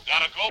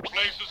gotta go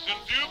places and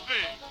do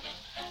things.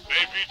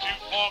 Maybe to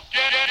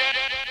forget.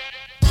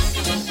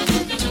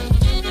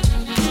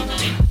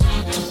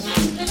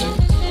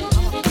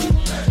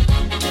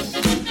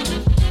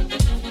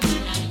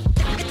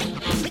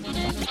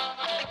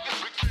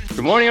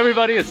 Good morning,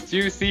 everybody. It's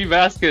Juicy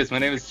Vasquez. My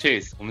name is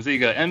Chase. 我们是一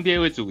个 NBA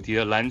为主题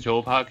的篮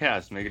球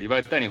podcast， 每个礼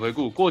拜带你回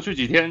顾过去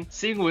几天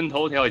新闻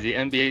头条以及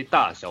NBA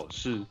大小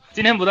事。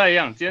今天不太一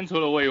样，今天除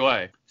了我以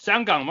外，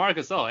香港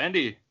Marcus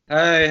Andy。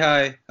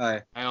嗨，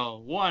还有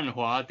万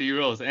华 D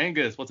Rose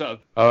Angus，What's up？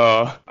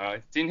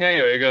 今天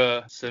有一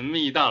个神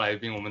秘大来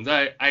宾，我们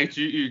在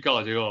IG 预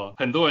告，结果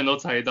很多人都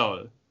猜到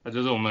了，他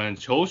就是我们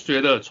球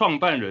学的创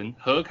办人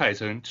何凯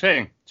成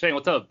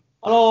Cheng，What's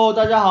up？Hello，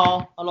 大家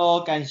好。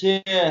Hello， 感谢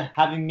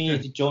having me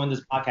to join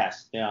this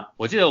podcast。对啊，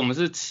我记得我们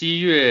是7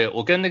月，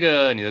我跟那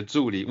个你的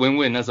助理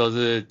Win 那时候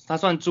是，他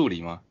算助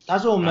理吗？他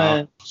是我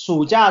们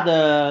暑假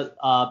的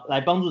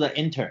来帮助的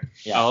intern。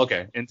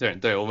OK，intern，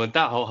对，我们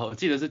我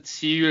记得是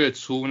7月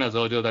初那时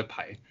候就在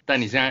排，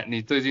但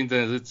你最近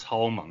真的是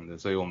超忙的，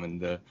所以我们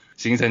的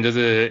行程就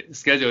是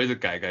schedule 一直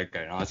改，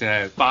然后现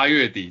在8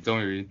月底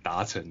终于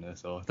达成了，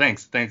 so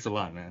thanks a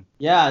lot man.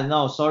 Yeah,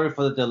 no, sorry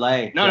for the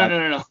delay. No.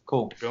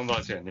 Cool. 不用抱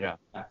歉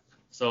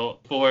 ，yeah.So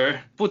for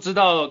不知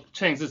道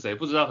Cheng 是谁，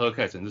不知道何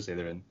凯成是谁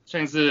的人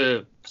 ，Cheng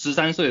是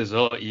13岁的时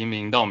候移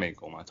民到美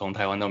国嘛，从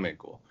台湾到美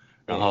国，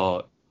然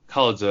后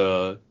靠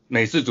着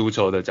美式足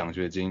球的奖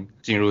学金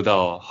进入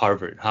到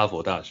Harvard 哈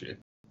佛大学，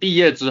毕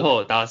业之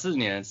后打4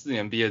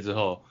年毕业之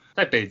后，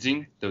在北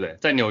京对不对？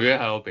在纽约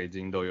还有北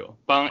京都有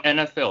帮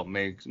NFL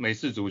美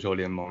式足球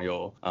联盟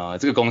有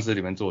这个公司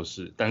里面做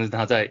事，但是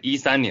他在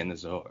2013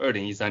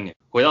年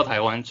回到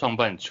台湾创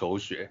办球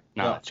学，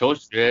那球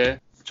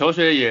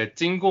学也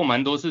经过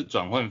蛮多次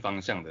转换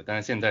方向的，但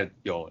是现在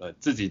有了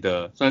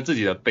算是自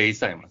己的杯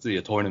赛嘛，自己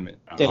的 tournament，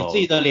 对，自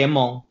己的联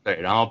盟，对，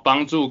然后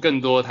帮助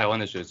更多台湾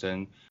的学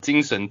生，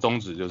精神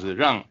宗旨就是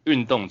让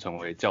运动成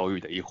为教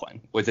育的一环，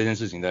为这件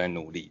事情在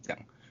努力这样。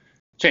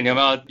Cheng， 你要不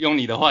要用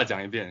你的话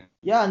讲一遍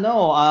 ？Yeah,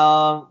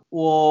 no，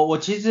 我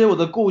其实我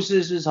的故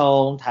事是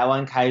从台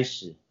湾开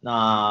始，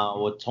那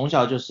我从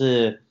小就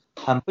是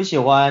很不喜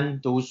欢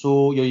读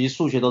书，尤其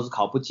数学都是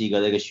考不及格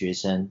的一个学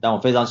生，但我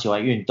非常喜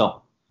欢运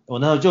动。我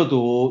那时候就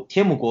读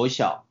天母国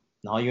小，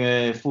然后因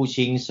为父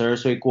亲12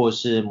岁过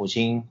世，母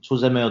亲出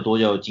生没有多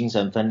久精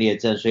神分裂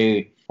症，所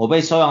以我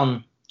被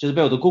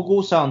我的姑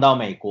姑收养到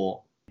美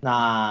国。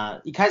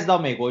那一开始到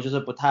美国就是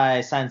不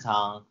太擅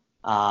长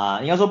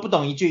应该说不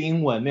懂一句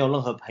英文，没有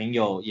任何朋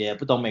友，也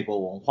不懂美国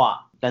文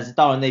化，但是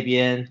到了那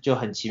边就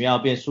很奇妙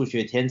变数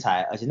学天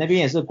才，而且那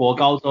边也是国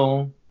高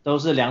中都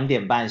是2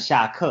点半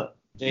下课，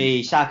所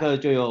以下课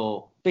就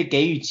有被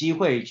给予机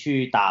会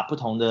去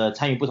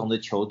参与不同的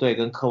球队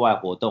跟课外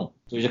活动，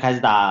所以就开始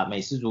打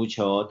美式足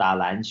球、打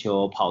篮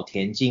球、跑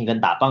田径跟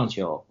打棒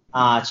球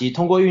其实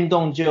通过运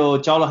动就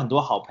交了很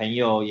多好朋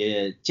友，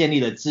也建立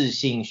了自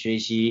信，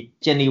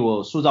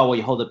塑造我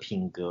以后的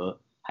品格，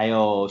还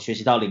有学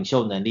习到领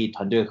袖能力、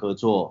团队合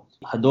作，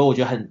很多我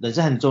觉得人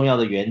生很重要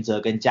的原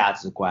则跟价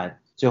值观。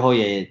最后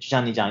也就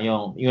像你讲，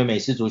因为美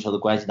式足球的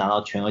关系拿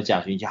到全额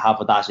奖学金，去哈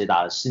佛大学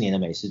打了4年的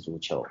美式足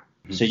球，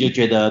所以就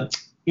觉得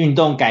运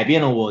动改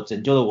变了我，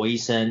拯救了我一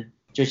生，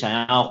就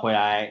想要回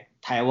来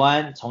台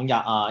湾，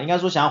应该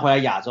说想要回来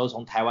亚洲，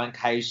从台湾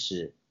开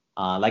始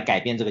来改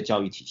变这个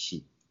教育体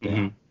系。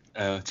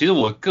其实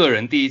我个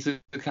人第一次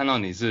看到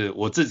你是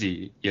我自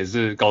己也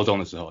是高中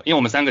的时候，因为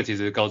我们3个其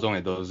实高中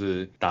也都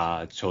是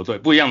打球队，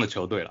不一样的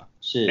球队啦。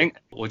是。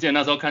我记得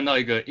那时候看到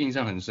一个印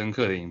象很深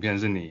刻的影片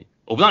是你，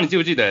我不知道你记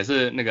不记得，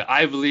是那个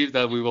I believe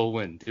that we will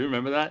win. Do you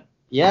remember that?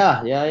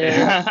 Yeah.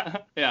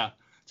 Yeah.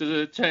 就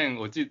是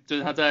Cheng， 就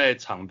是他在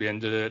场边，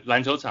就是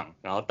篮球场，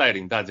然后带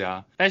领大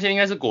家，那些应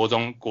该是国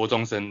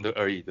中生的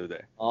而已，对不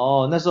对？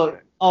那时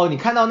候你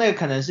看到那个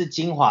可能是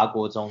金华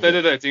国中。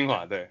对，金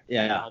华，对。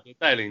Yeah. 然后就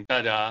带领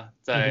大家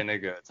在那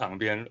个场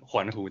边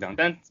欢呼这样，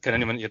但可能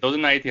你们也都是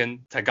那一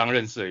天才刚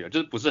认识而已，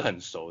就是不是很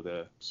熟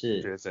的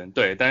学生，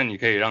对，但是你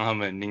可以让他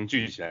们凝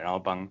聚起来，然后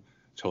帮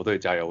球队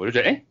加油，我就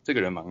觉得这个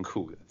人蛮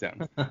酷的这样。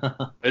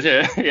而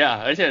且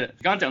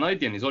刚刚讲到一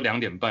点，你说2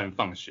点半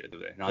放学对不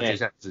对？然后接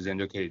下来时间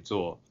就可以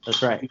做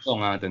运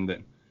动等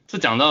等。是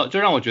讲到就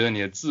让我觉得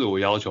你的自我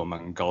要求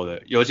蛮高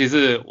的，尤其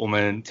是我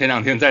们前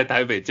2天在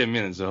台北见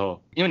面的时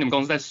候，因为你们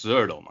公司在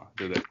12楼嘛，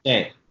对不对？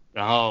对。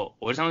然后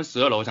我上去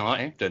12楼，想到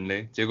人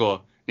嘞，结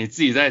果你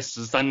自己在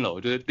13楼，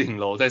就是顶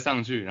楼再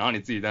上去，然后你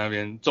自己在那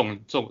边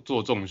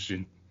做重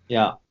训。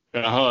Yeah。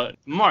然后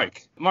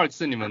Mark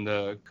是你们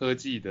的科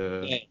技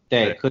的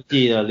对科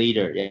技的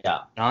leader，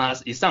 yeah。然后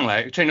他一上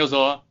来 Cheng 就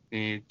说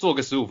你做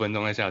个15分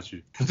钟再下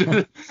去，就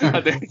是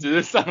他只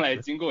是上来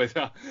经过一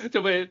下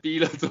就被逼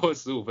了做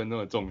15分钟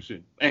的重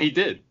训 ，and he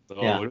did，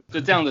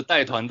 就这样子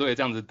带团队，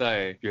这样子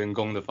带员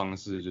工的方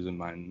式，就是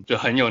就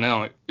很有那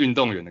种运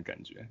动员的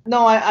感觉。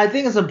No, I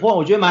think it's important。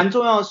我觉得蛮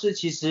重要的是，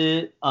其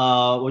实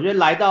我觉得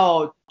来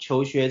到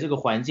求学这个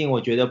环境，我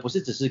觉得不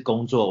是只是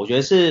工作，我觉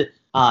得是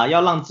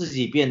要让自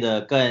己变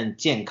得更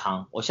健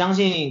康。我相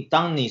信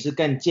当你是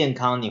更健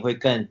康，你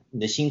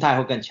的心态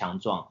会更强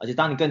壮，而且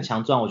当你更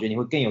强壮，我觉得你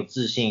会更有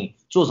自信，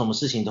做什么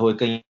事情都会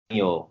更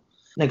有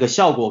那个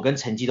效果跟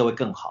成绩都会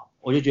更好。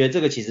我就觉得这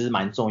个其实是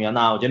蛮重要。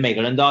那我觉得每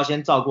个人都要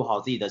先照顾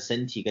好自己的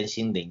身体跟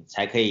心灵，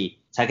才可以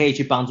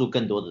去帮助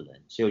更多的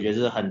人。所以我觉得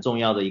这是很重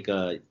要的一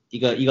个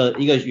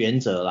原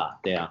则啦，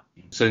对啊。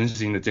身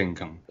心的健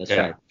康。That's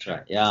right, that's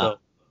right, yeah.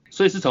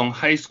 所以是从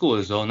high school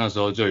的时候，那时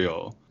候就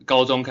有，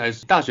高中开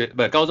始，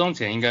高中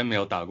前应该没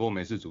有打过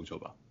美式足球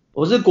吧？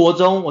我是国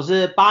中，我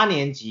是8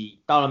年级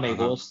到了美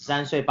国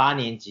13岁8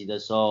年级的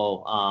时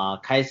候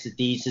开始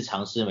第一次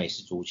尝试美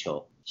式足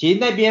球。其实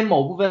那边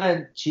某部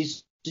分其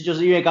实就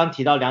是因为刚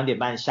提到2点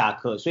半下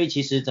课，所以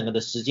其实整个的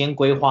时间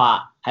规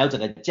划还有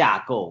整个架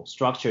构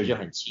structure 就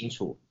很清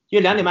楚。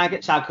因为2点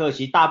半下课，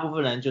其实大部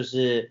分人就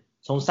是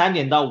从3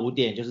点到5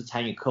点就是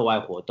参与课外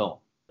活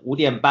动，5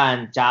点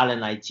半家人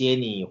来接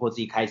你或自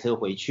己开车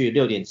回去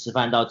，6点吃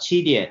饭到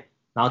7点，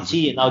然后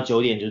7点到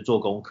9点就是做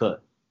功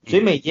课。所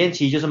以每天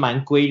其实就是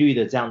蛮规律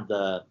的这样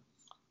的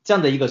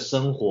一个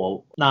生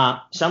活。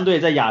那相对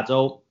在亚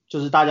洲，就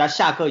是大家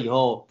下课以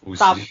后，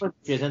大部分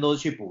学生都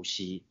是去补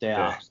习，对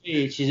啊，所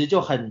以其实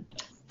就很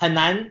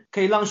难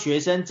可以让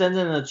学生真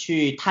正的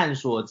去探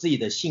索自己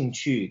的兴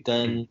趣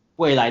跟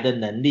未来的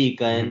能力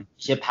跟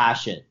一些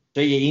passion。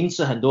所以也因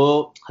此很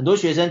多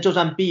学生就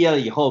算毕业了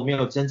以后，没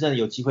有真正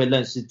有机会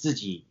认识自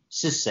己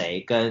是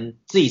谁跟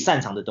自己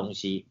擅长的东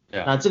西。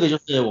那这个就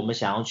是我们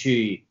想要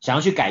去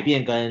改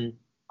变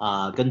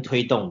跟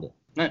推动的。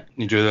那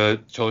你觉得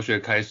求学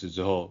开始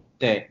之后，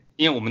对，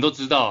因为我们都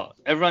知道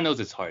everyone knows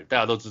it's hard， 大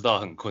家都知道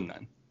很困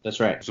难。That's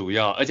right。主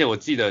要，而且我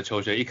记得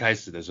求学一开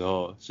始的时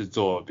候是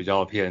做比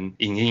较偏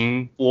影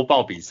音播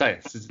报比赛，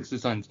是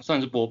算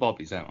是播报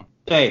比赛吗？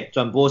对，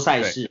转播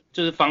赛事。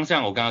就是方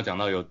向我刚刚讲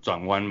到有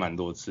转弯蛮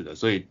多次的，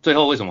所以最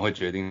后为什么会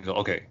决定说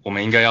OK， 我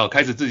们应该要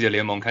开始自己的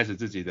联盟，开始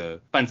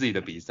办自己的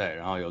比赛，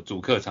然后有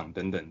主客场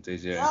等等这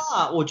些。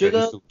我觉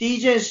得第一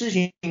件事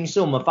情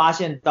是我们发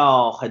现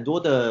到很多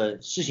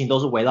的事情都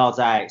是围绕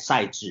在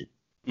赛制，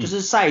就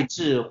是赛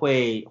制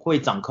会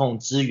掌控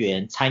资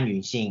源、参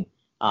与性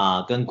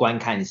跟观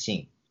看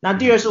性。那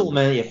第二是我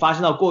们也发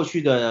现到过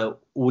去的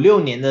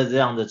5-6年的这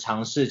样的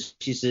尝试，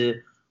其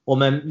实我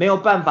们没有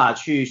办法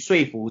去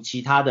说服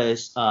其他的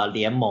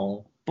联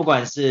盟，不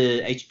管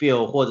是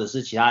HBO 或者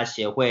是其他的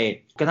协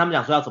会，跟他们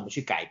讲说要怎么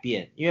去改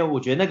变。因为我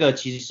觉得那个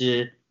其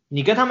实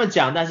你跟他们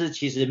讲，但是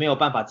其实没有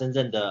办法真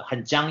正的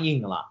很僵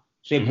硬啦，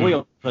所以不会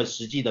有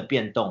实际的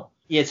变动。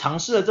也尝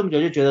试了这么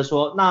久，就觉得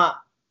说，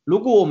那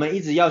如果我们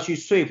一直要去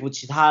说服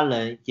其他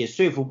人，也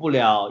说服不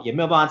了，也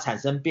没有办法产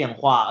生变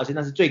化，而且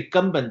那是最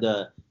根本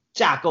的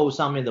架构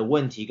上面的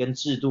问题跟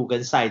制度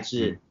跟赛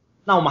制，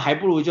那我们还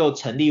不如就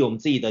成立我们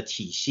自己的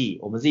体系，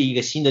我们自己一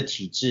个新的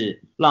体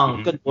制，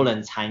让更多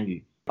人参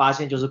与。发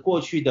现就是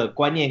过去的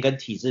观念跟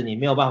体制你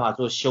没有办法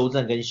做修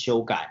正跟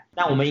修改，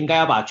但我们应该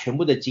要把全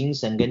部的精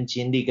神跟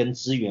精力跟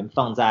资源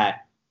放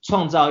在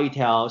创造一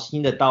条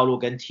新的道路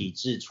跟体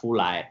制出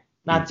来。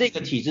那这个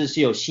体制是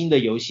有新的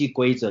游戏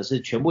规则，是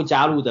全部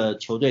加入的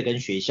球队跟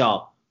学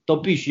校都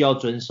必须要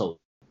遵守，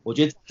我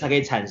觉得才可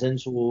以产生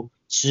出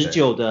持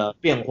久的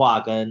变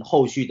化跟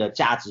后续的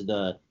价值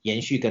的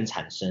延续跟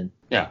产生。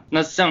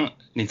那像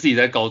你自己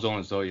在高中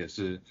的时候也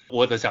是，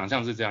我的想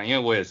象是这样，因为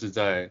我也是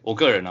我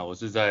个人我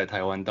是在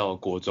台湾到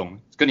国中，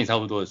跟你差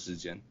不多的时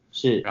间。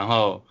是，然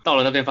后到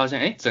了那边发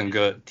现，整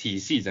个体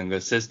系整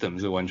个 system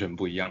是完全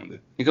不一样的。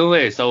你可不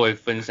可以稍微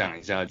分享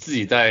一下自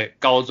己在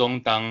高中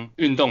当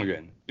运动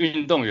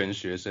员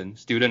学生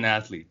student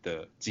athlete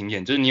的经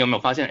验？就是你有没有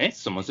发现，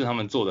什么是他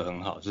们做的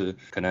很好，是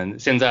可能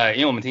现在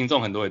因为我们听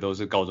众很多也都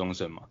是高中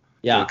生嘛，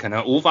可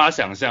能无法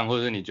想象，或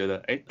者是你觉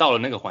得到了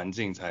那个环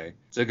境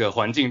这个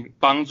环境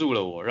帮助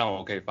了我，让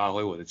我可以发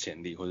挥我的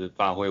潜力，或者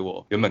发挥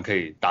我原本可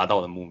以达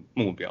到的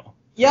目标。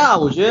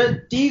我觉得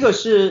第一个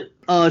是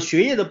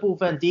学业的部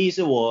分，第一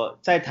是我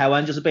在台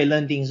湾就是被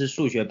认定是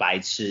数学白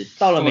痴，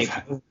到了美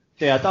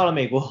国，到了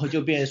美国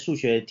就变数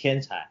学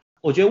天才。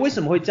我觉得为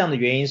什么会这样的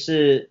原因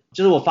是，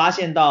就是我发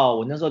现到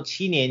我那时候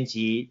7年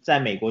级在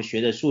美国学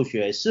的数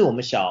学是我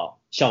们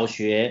小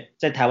学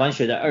在台湾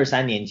学的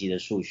2-3年级的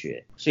数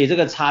学，所以这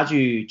个差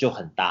距就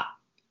很大。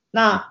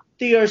那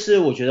第二是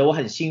我觉得我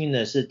很幸运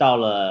的是到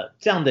了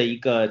这样的一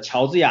个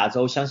乔治亚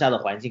州乡下的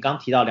环境，刚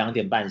提到2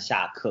点半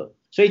下课，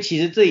所以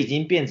其实这已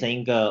经变成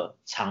一个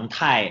常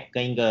态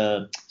跟一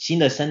个新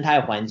的生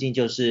态环境，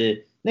就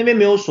是那边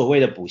没有所谓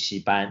的补习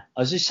班，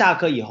而是下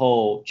课以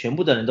后全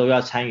部的人都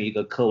要参与一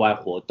个课外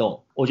活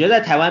动。我觉得在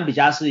台湾比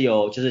较是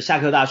有就是下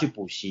课大家去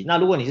补习，那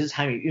如果你是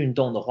参与运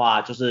动的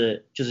话就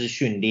是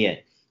训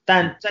练，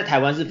但在台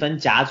湾是分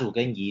甲组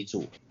跟乙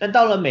组，但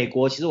到了美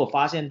国其实我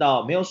发现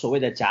到没有所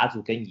谓的甲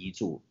组跟乙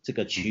组这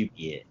个区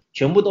别，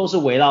全部都是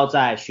围绕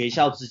在学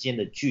校之间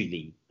的距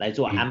离来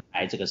做安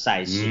排这个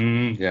赛事。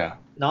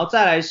然后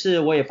再来是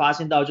我也发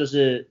现到就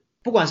是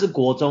不管是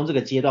国中这个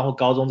阶段或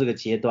高中这个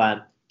阶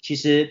段，其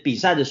实比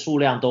赛的数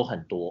量都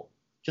很多，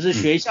就是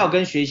学校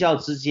跟学校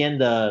之间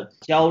的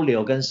交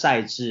流跟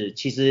赛制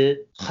其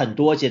实很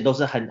多，而且都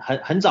是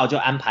很早就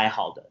安排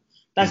好的。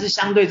但是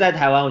相对在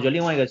台湾，我觉得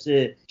另外一个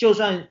是，就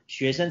算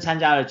学生参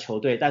加了球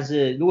队，但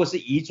是如果是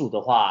乙组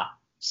的话，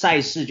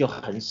赛事就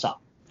很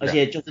少，而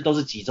且就是都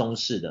是集中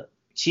式的。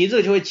其实这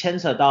个就会牵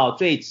扯到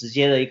最直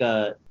接的一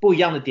个不一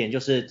样的点，就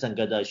是整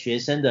个的学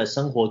生的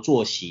生活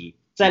作息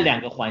在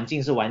两个环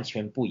境是完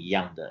全不一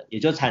样的，也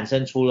就产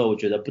生出了我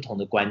觉得不同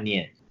的观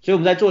念。所以我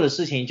们在做的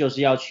事情就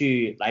是要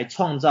去来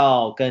创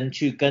造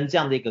去跟这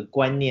样的一个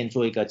观念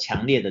做一个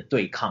强烈的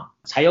对抗，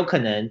才有可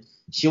能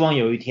希望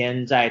有一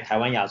天在台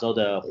湾亚洲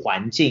的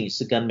环境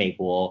是跟美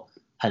国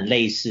很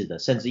类似的，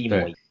甚至一模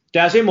一样。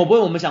对啊，所以某部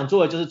分我们想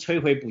做的就是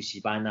摧毁补习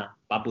班啊，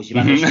把补习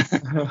班都就想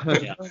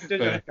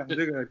讲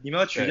这个，你们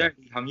要取代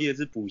你行业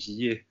是补习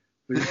业，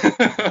不是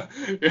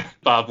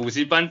把补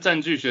习班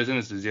占据学生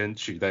的时间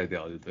取代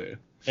掉就对了。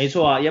没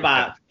错啊，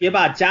也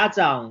把家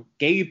长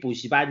给予补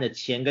习班的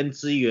钱跟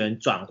资源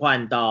转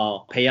换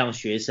到培养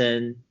学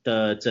生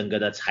的整个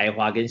的才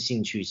华跟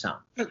兴趣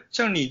上。那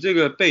像你这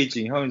个背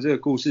景还有你这个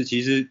故事，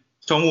其实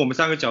从我们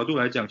3个角度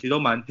来讲，其实都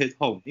蛮 hit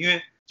home， 因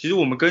为其实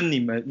我们跟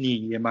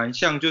你也蛮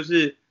像，就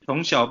是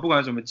从小不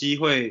管什么机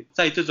会，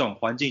在这种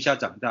环境下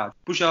长大，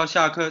不需要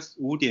下课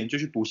5点就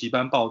去补习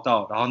班报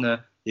到，然后呢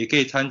也可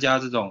以参加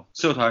这种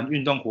社团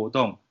运动活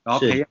动，然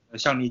后培养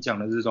像你讲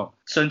的这种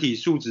身体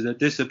素质的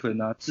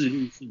discipline 啊、自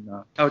律性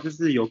啊，还有就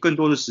是有更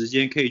多的时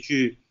间可以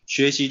去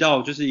学习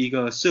到就是一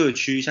个社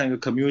区，像一个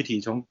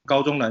community， 从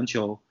高中篮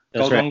球、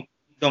高中运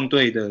动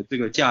队的这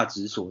个价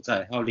值所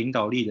在，还有领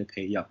导力的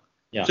培养。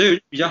所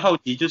以比较好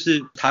奇，就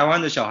是台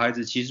湾的小孩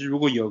子其实如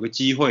果有个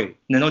机会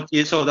能够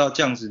接受到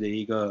这样子的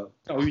一个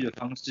教育的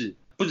方式，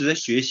不只在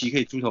学习可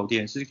以出头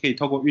天，是可以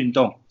透过运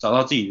动找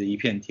到自己的一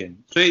片天。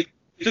所以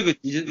这个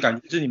其实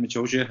感觉是你们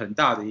求学很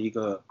大的一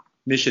个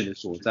mission 的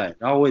所在。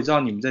然后我也知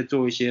道你们在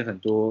做一些很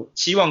多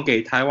希望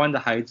给台湾的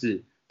孩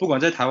子，不管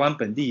在台湾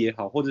本地也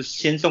好，或者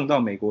先送到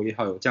美国也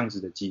好，有这样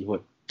子的机会。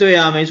对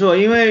啊，没错，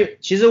因为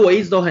其实我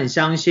一直都很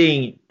相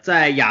信，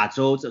在亚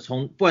洲，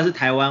不管是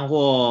台湾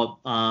或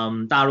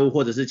大陆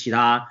或者是其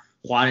他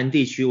华人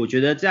地区，我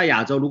觉得在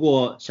亚洲，如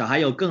果小孩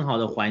有更好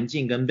的环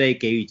境跟被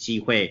给予机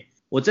会，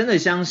我真的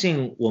相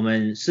信我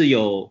们是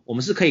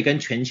可以跟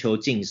全球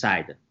竞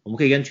赛的，我们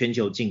可以跟全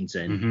球竞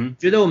争。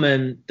觉得我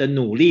们的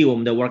努力，我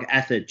们的 work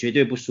ethic 绝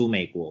对不输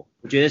美国。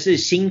我觉得是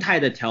心态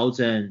的调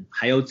整，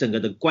还有整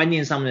个的观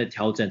念上面的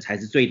调整，才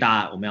是最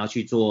大我们要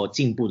去做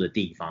进步的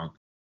地方。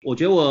我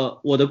觉得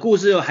我的故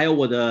事还有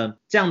我的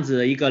这样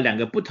子的两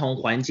个不同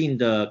环境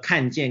的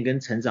看见跟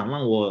成长，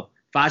让我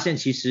发现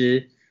其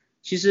实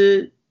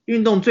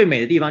运动最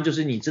美的地方就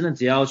是你真的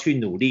只要去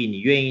努力，你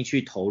愿意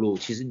去投入，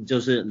其实你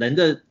就是人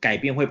的改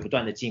变会不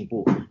断的进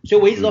步。所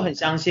以我一直都很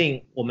相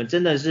信，我们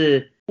真的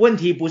是问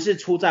题不是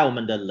出在我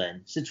们的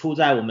人，是出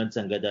在我们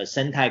整个的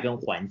生态跟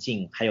环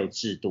境还有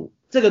制度。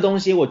这个东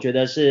西我觉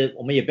得是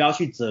我们也不要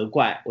去责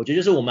怪，我觉得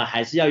就是我们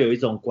还是要有一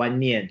种观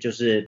念，就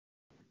是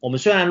我们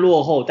虽然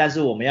落后，但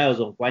是我们要有一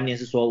种观念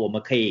是说我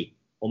们可以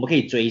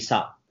追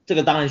上。这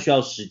个当然需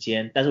要时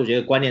间，但是我觉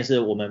得观念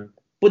是我们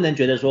不能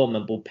觉得说我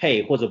们不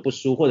配或者不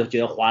输，或者觉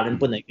得华人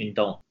不能运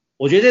动，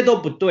我觉得这都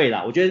不对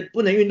啦。我觉得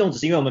不能运动只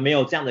是因为我们没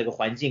有这样的一个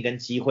环境跟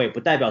机会，不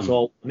代表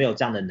说没有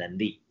这样的能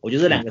力。我觉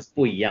得这两个是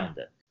不一样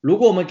的。如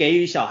果我们给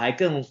予小孩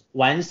更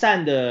完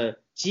善的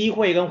机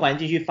会跟环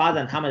境去发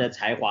展他们的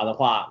才华的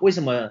话，为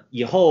什么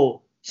以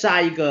后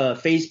下一个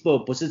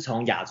Facebook 不是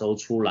从亚洲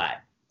出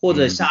来，或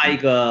者下一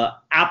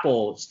个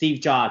Apple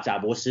Steve Jobs 贾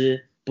伯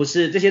斯，不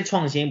是这些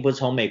创新不是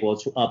从美国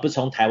不是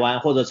从台湾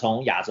或者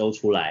从亚洲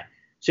出来。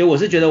所以我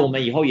是觉得我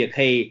们以后也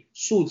可以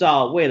塑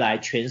造未来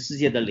全世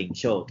界的领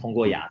袖，通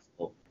过亚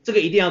洲。这个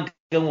一定要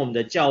跟我们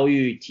的教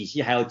育体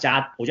系还有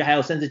我觉得还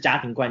有甚至家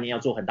庭观念要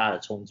做很大的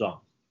冲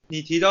撞。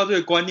你提到这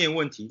个观念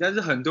问题，但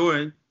是很多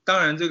人当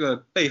然这个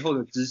背后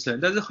的支撑，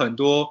但是很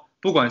多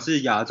不管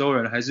是亚洲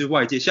人还是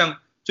外界，像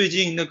最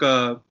近那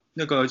个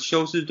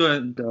休斯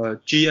顿的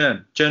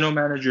GM General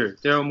Manager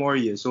Daryl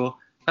Morey 也说，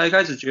他一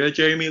开始觉得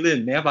Jeremy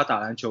Lin 没办法打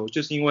篮球，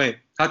就是因为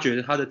他觉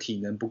得他的体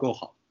能不够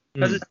好。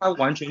但是他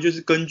完全就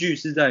是根据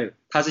是在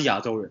他是亚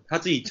洲人，他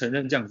自己承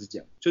认这样子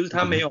讲，就是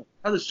他没有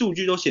他的数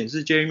据都显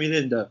示 Jeremy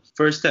Lin 的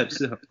first step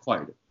是很快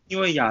的，因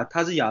为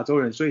他是亚洲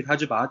人，所以他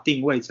就把他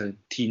定位成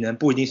体能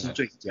不一定是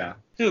最佳。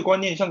这个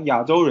观念像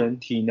亚洲人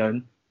体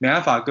能没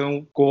办法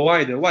跟国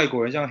外的外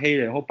国人像黑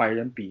人或白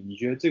人比，你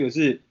觉得这个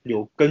是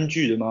有根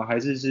据的吗？还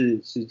是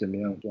怎么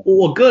样的？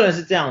我个人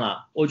是这样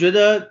啦，我觉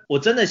得我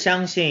真的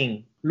相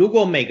信，如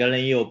果每个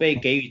人有被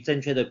给予正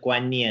确的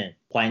观念、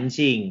环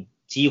境、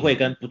机会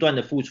跟不断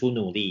的付出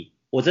努力，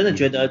我真的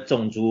觉得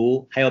种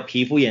族还有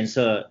皮肤颜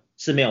色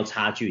是没有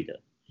差距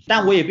的。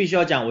但我也必须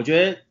要讲，我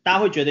觉得大家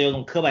会觉得有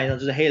种刻板印象，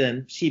就是黑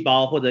人细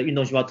胞或者运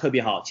动细胞特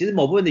别好。其实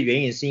某部分的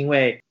原因是因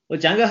为我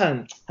讲一个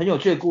很有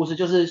趣的故事，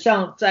就是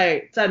像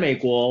在美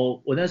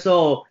国，我那时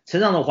候成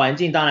长的环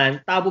境，当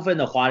然大部分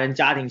的华人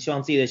家庭希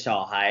望自己的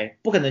小孩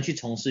不可能去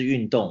从事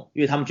运动，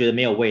因为他们觉得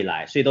没有未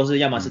来，所以都是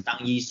要么是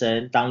当医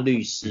生、当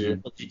律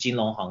师或者去金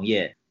融行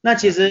业。那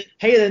其实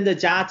黑人的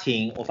家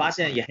庭我发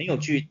现也很有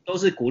趣，都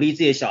是鼓励自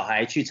己的小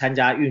孩去参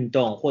加运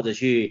动或者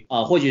去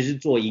或许是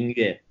做音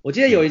乐。我记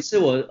得有一次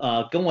我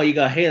跟我一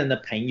个黑人的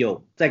朋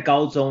友在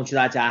高中去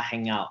他家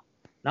hang out，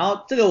然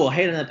后这个我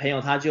黑人的朋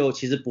友他就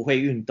其实不会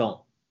运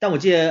动，但我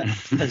记得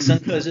很深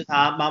刻的是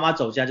他妈妈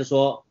走进来就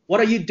说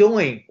What are you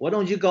doing? Why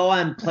don't you go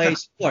and play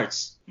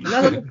sports? 我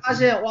那时候就发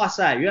现哇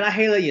塞，原来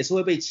黑人也是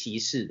会被歧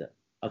视的。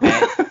OK，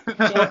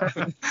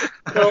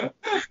 so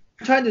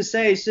trying to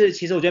say 是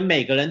其实我觉得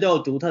每个人都有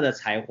独特的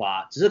才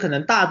华，只是可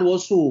能大多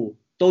数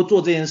都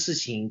做这件事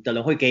情的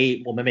人会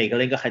给我们每个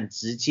人一个很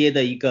直接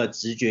的一个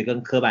直觉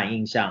跟刻板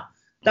印象。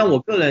但我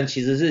个人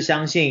其实是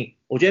相信，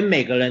我觉得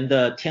每个人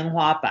的天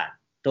花板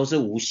都是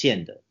无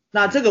限的。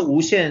那这个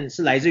无限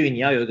是来自于你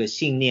要有一个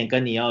信念，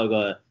跟你要有一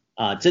个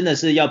真的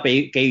是要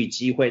给予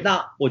机会。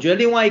那我觉得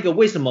另外一个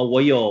为什么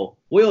我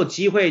有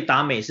机会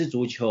打美式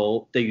足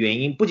球的原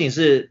因，不仅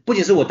是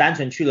我单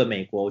纯去了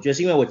美国，我觉得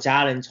是因为我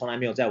家人从来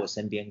没有在我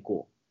身边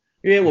过。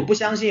因为我不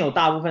相信有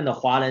大部分的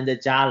华人的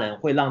家人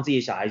会让自己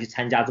的小孩去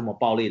参加这么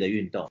暴力的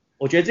运动。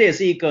我觉得这也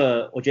是一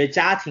个我觉得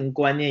家庭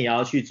观念也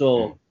要去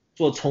做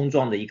冲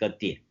撞的一个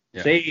点。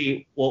所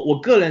以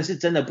我个人是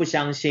真的不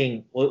相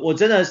信，我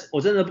真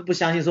的不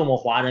相信说我们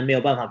华人没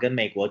有办法跟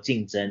美国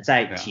竞争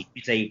在体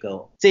育这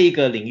一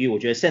个领域，我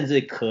觉得甚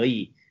至可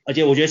以，而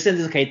且我觉得甚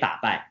至是可以打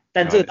败，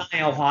但这个当然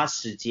要花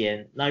时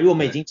间。那因为我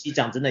们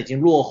讲真的已经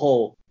落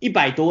后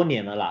100多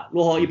年了啦，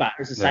落后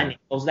123年，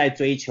都是在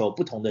追求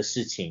不同的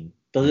事情，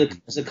都是可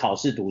能是考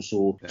试读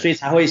书，所以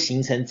才会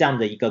形成这样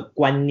的一个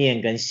观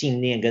念跟信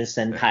念跟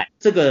生态。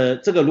这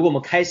个如果我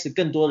们开始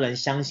更多人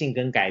相信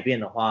跟改变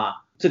的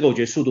话，这个我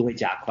觉得速度会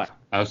加快。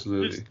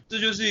Absolutely， 这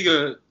就是一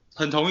个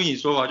很同意你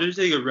说法，就是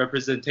这个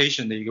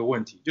representation 的一个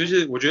问题，就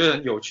是我觉得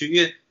很有趣，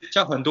因为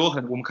像很多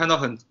我们看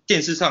到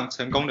电视上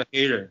成功的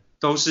黑人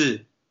都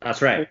是 That's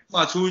right，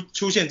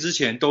 出现之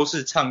前都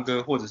是唱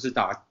歌或者是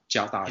打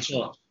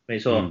球。没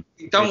错。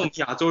当我们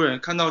亚洲人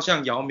看到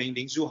像姚明、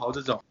林书豪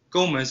这种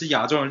跟我们是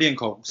亚洲人面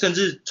孔，甚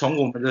至从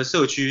我们的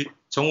社区，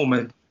从我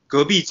们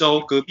隔壁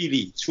州、隔壁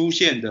里出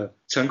现的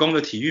成功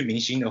的体育明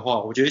星的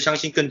话，我觉得相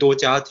信更多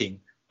家庭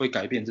会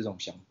改变这种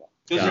想法。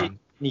就是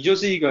你就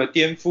是一个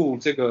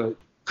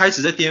开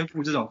始在颠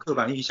覆这种刻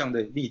板印象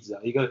的例子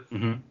啊，一个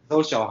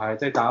都小孩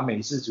在打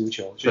美式足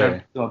球，居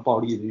然这么暴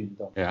力的运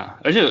动。对啊，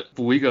而且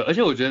补一个，而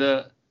且我觉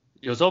得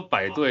有时候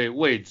摆对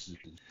位置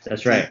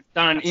 ，That's right。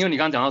当然，因为你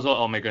刚刚讲到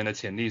说每个人的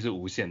潜力是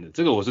无限的，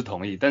这个我是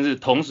同意。但是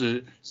同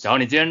时，假如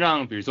你今天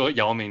让比如说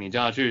姚明，你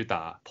叫他去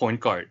打 point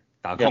guard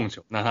打控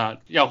球，那他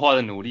要花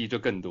的努力就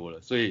更多了。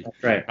所以，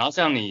然后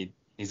像你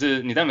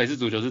在美式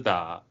足球是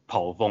打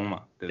跑锋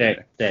嘛，对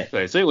不对？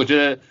对，所以我觉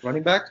得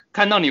running back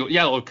看到你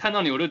我看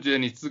到你我就觉得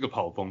你是个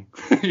跑锋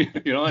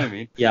，you know what I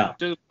mean？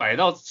 就是摆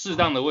到适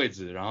当的位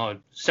置，然后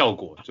效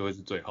果就会是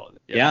最好的。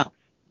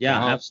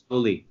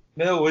Absolutely。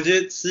没有，我觉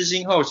得私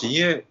心好奇，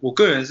因为我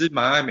个人是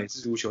蛮爱美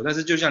式足球，但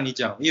是就像你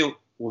讲，因为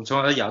我从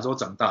小在亚洲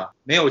长大，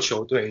没有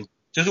球队，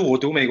就是我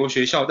读美国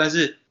学校，但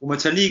是我们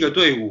成立一个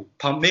队伍，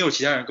没有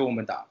其他人跟我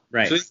们打，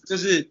所以就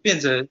是变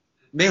成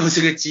没有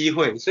这个机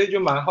会，所以就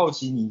蛮好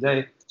奇你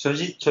在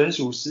纯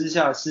属私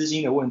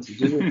心的问题，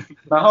就是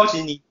蛮好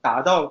奇你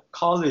打到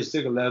college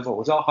这个 level，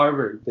 我知道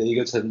Harvard 的一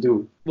个程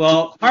度。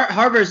Well,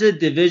 Harvard 是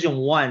Division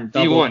 1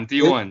 D1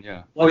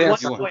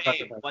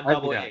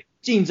 yeah。1AA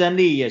竞争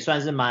力也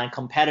算是蛮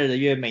competitive 的，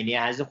因为每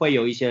年还是会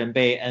有一些人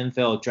被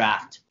NFL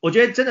draft。我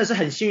觉得真的是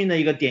很幸运的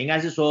一个点，应该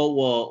是说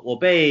我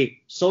被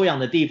收养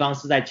的地方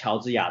是在乔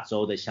治亚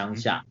州的乡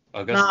下。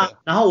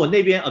然后我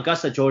那边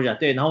Augusta Georgia，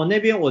 对，然后我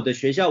那边我的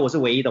学校我是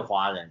唯一的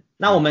华人。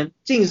那我们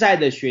竞赛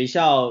的学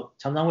校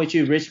常常会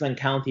去 Richmond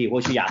County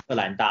或去亚特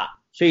兰大，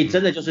所以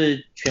真的就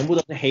是全部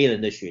都是黑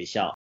人的学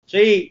校。所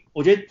以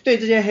我觉得对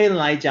这些黑人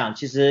来讲，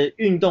其实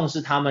运动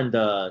是他们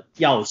的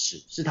钥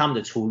匙，是他们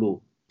的出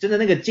路。真的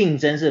那个竞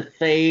争是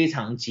非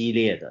常激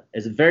烈的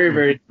 ，it's very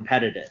very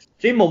competitive。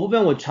所以某部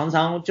分我常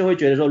常就会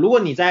觉得说，如果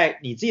你在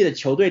你自己的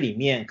球队里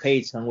面可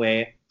以成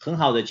为很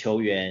好的球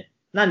员，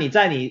那你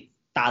在你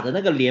打的那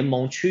个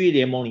区域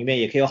联盟里面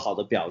也可以有好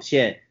的表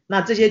现。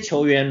那这些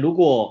球员如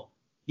果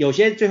有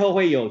些最后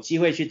会有机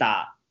会去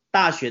打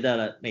大学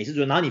的美式足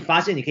球，然后你发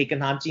现你可以跟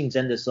他竞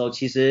争的时候，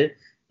其实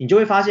你就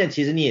会发现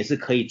其实你也是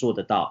可以做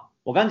得到。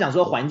我刚刚讲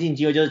说环境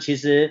机会，就是其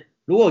实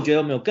如果我觉得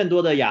我们有更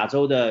多的亚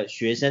洲的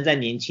学生在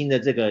年轻的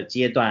这个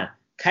阶段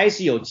开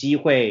始有机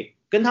会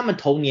跟他们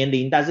同年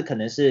龄但是可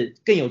能是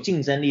更有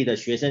竞争力的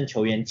学生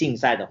球员竞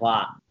赛的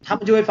话，他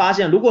们就会发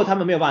现如果他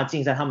们没有办法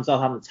竞赛，他们知道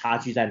他们的差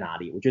距在哪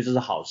里，我觉得这是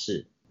好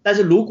事。但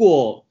是如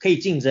果可以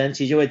竞争，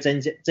其实就会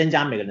增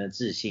加每个人的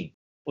自信。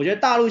我觉得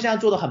大陆现在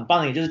做的很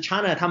棒的，也就是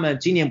China 他们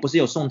今年不是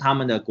有送他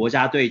们的国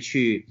家队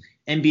去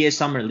NBA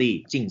Summer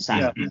League 竞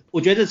赛，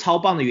我觉得这超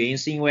棒的原因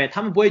是因为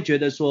他们不会觉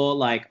得说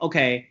like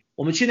OK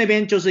我们去那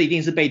边就是一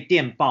定是被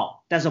电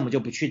爆，但是我们就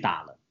不去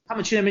打了。他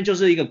们去那边就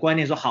是一个观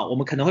念说，好，我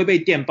们可能会被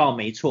电爆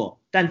没错，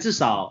但至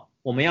少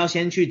我们要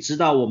先去知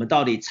道我们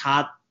到底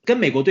跟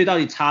美国队到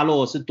底差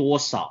落是多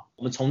少，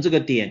我们从这个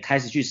点开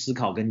始去思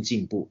考跟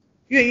进步，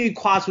愿意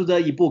跨出这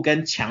一步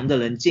跟强的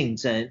人竞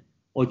争，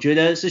我觉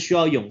得是需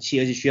要勇气，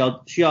而且需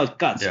要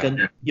guts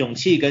跟勇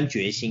气跟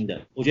决心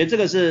的。我觉得这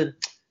个是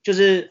就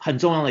是很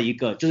重要的一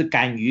个，就是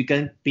敢于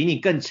跟比你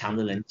更强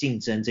的人竞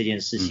争这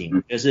件事情，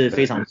我觉得是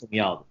非常重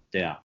要的。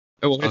对啊。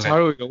我可以插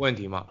入一个问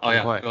题吗？哦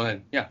呀快 ，Go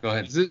ahead，Yeah，Go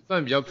ahead。只是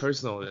算比较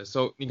personal 的。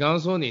So 你刚刚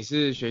说你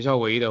是学校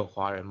唯一的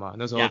华人嘛？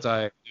那时候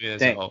在那边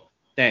的时候，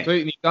对。所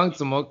以你刚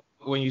怎么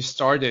when you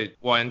started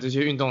玩这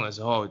些运动的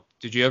时候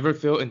 ，Did you ever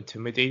feel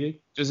intimidated？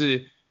 就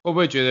是会不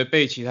会觉得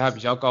被其他比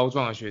较高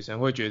壮的学生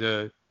会觉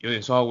得有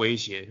点受到威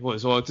胁，或者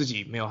说自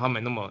己没有他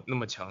们那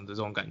么强的这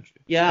种感觉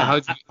Yeah.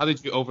 How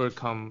did you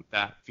overcome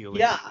that feeling?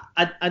 Yeah,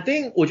 I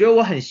think 我觉得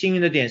我很幸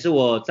运的点是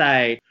我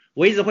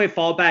一直会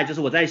fall back， 就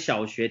是我在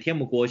小学天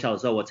母国小的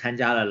时候，我参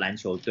加了篮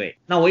球队。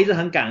那我一直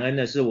很感恩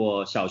的是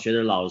我小学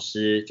的老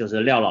师，就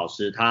是廖老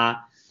师，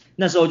他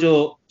那时候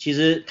其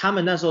实他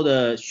们那时候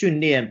的训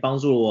练帮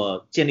助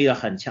我建立了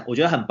很强，我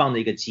觉得很棒的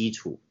一个基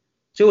础。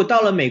所以我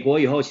到了美国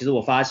以后，其实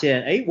我发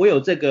现，我有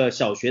这个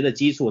小学的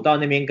基础，我到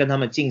那边跟他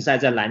们竞赛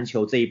在篮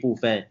球这一部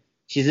分，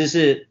其实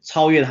是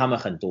超越他们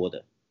很多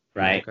的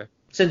 ，right？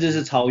 甚至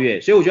是超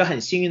越。所以我觉得很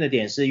幸运的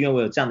点是因为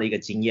我有这样的一个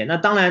经验。那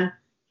当然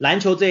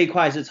篮球这一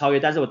块是超越，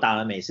但是我打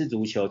了美式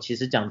足球，其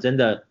实讲真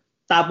的，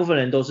大部分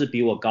人都是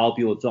比我高、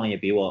比我壮，也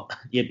比我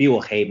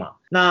黑嘛。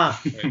那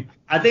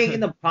I think in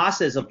the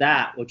process of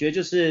that， 我觉得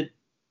就是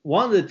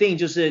one of the thing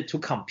就是 to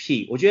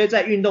compete。我觉得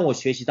在运动我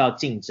学习到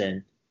竞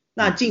争。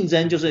那竞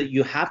争就是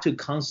you have to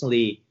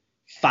constantly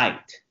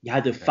fight， you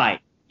have to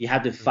fight，you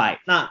have to fight。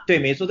那对，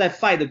没错，在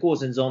fight 的过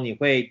程中你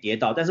会跌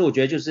倒，但是我觉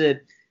得就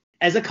是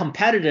as a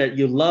competitor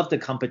you love the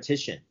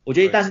competition。我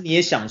觉得，但是你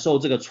也享受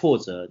这个挫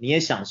折，你也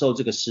享受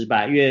这个失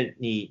败，因为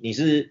你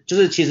是就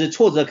是其实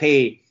挫折可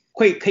以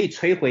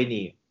摧毁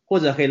你，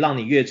或者可以让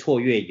你越挫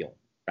越勇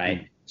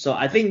 ，right？So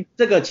I think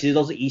这个其实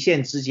都是一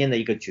线之间的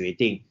一个决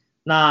定。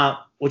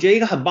那我觉得一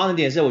个很棒的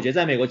点是，我觉得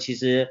在美国其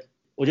实。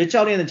我觉得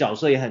教练的角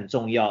色也很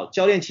重要，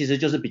教练其实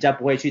就是比较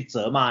不会去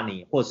责骂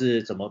你，或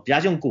是怎么比较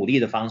用鼓励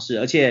的方式，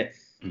而且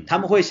他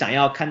们会想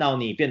要看到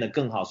你变得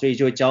更好，所以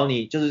就会教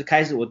你，就是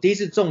开始我第一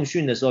次重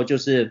训的时候就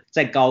是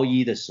在高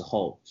一的时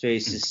候，所以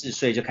14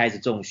岁就开始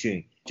重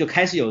训，就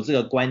开始有这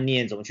个观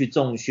念，怎么去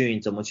重训，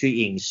怎么去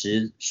饮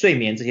食、睡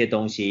眠这些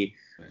东西，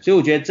所以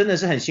我觉得真的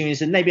是很幸运，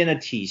是那边的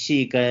体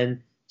系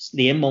跟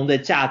联盟的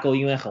架构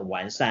因为很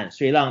完善，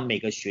所以让每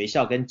个学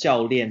校跟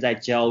教练在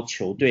教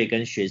球队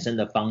跟学生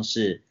的方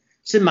式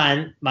是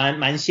蛮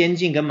先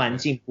进跟蛮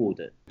进步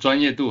的，专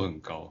业度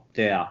很高。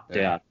对啊，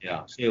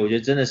所以我觉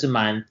得真的是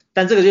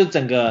但这个就是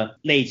整个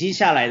累积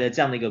下来的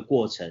这样的一个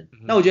过程。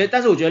那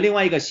但是我觉得另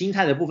外一个心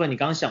态的部分，你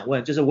刚刚想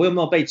问，就是我有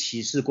没有被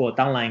歧视过？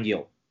当然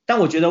有，但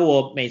我觉得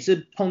我每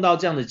次碰到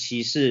这样的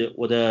歧视，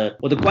我的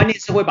观念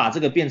是会把这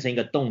个变成一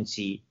个动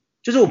机，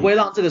就是我不会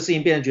让这个事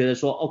情变成觉得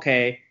说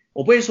OK。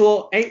我不会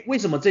说，为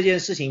什么这件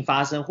事情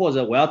发生，或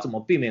者我要怎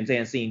么避免这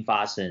件事情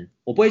发生，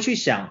我不会去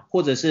想，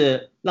或者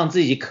是让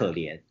自己可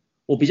怜。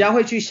我比较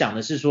会去想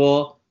的是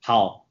说，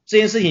好，这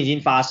件事情已经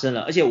发生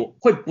了，而且我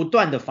会不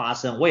断的发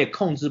生，我也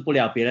控制不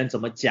了别人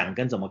怎么讲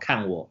跟怎么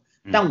看我，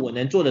但我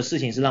能做的事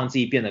情是让自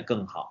己变得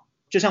更好。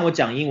就像我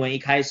讲英文一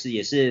开始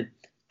也是，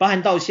包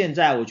含到现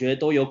在我觉得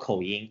都有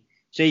口音，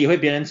所以也会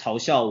别人嘲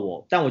笑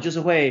我，但我就是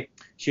会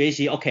学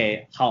习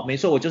OK， 好，没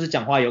错，我就是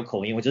讲话有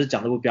口音，我就是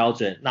讲的不标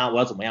准，那我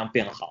要怎么样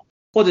变好，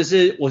或者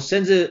是我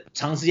甚至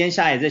长时间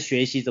下来在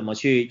学习怎么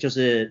去就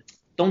是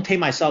don't take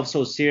myself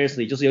so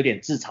seriously， 就是有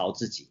点自嘲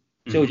自己。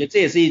所以我觉得这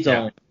也是一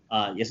种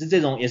也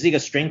是一个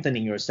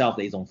strengthening yourself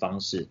的一种方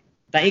式。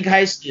但一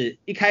开始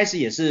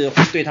也是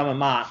会对他们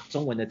骂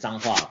中文的脏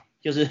话，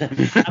就是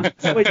他们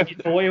会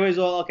我也会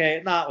说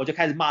OK， 那我就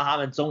开始骂他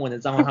们中文的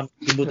脏话，他们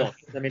听不懂，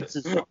在那边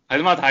自爽。还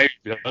是骂台语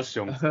比较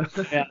凶。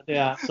对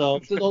啊，所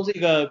以这都是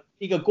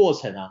一个过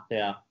程啊，对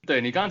啊。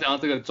对，你刚刚讲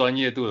到这个专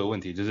业度的问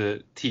题，就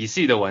是体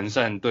系的完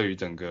善对于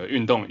整个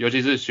运动，尤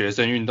其是学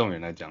生运动员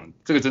来讲，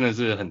这个真的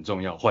是很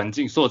重要，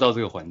塑造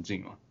这个环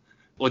境嘛。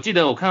我记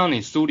得我看到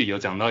你书里有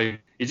讲到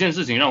一件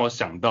事情，让我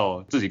想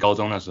到自己高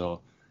中那时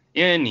候，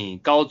因为你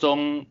高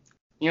中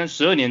应该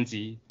12年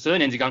级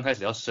刚开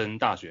始要升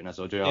大学，那时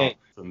候就要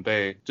准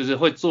备，就是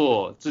会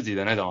做自己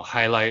的那种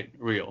highlight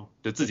reel，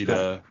 就自己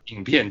的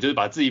影片，就是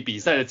把自己比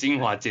赛的精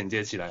华剪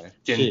接起来，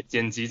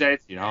剪辑在一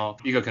起，然后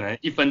一个可能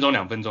1分钟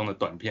2分钟的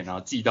短片，然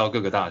后寄到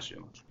各个大学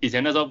嘛。以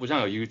前那时候不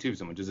像有 YouTube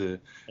什么，就是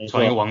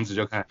传一个网址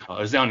就看好，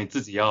而是要你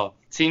自己要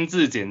亲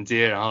自剪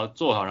接，然后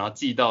做好，然后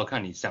寄到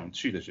看你想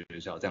去的学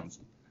校这样子。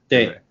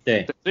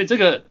对，所以这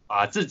个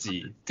把自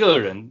己个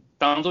人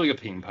当做一个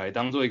品牌，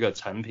当做一个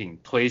产品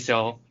推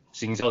销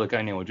行销的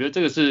概念，我觉得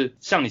这个是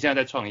像你现在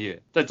在创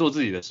业，在做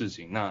自己的事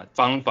情，那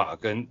方法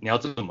跟你要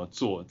怎么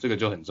做，这个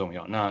就很重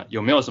要。那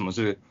有没有什么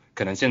是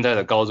可能现在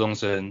的高中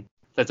生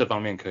在这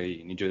方面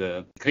你觉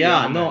得可以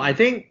让他们 I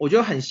think 我觉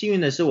得很幸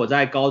运的是我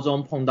在高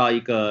中碰到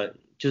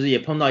就是也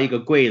碰到一个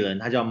贵人，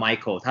他叫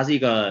Michael， 他是一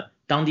个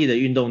当地的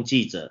运动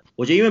记者。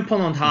我觉得因为碰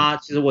到他，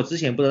其实我之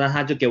前不知道，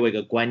他就给我一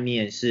个观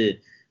念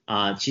是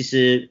其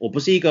实我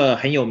不是一个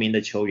很有名的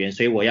球员，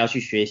所以我要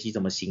去学习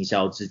怎么行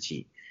销自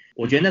己。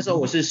我觉得那时候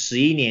我是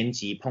11年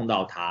级碰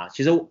到他，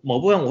其实某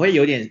部分我会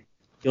有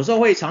时候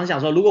会常想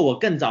说，如果我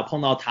更早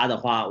碰到他的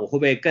话，我会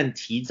不会更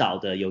提早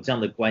的有这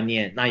样的观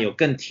念，那有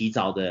更提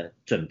早的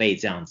准备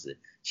这样子。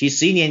其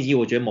实11年级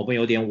我觉得某部分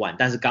有点晚，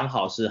但是刚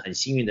好是很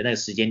幸运的那个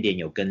时间点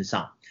有跟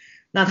上。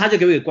那他就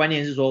给我一个观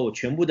念是说，我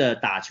全部的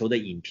打球的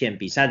影片、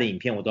比赛的影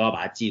片，我都要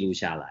把它记录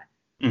下来。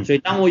所以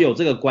当我有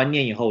这个观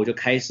念以后，我就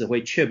开始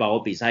会确保我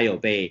比赛有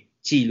被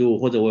记录，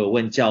或者我有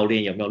问教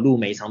练有没有录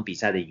每一场比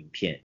赛的影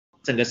片。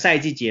整个赛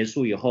季结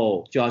束以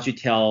后，就要去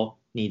挑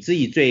你自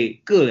己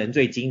个人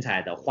最精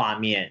彩的画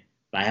面，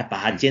来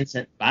把它剪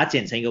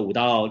成一个5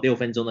到6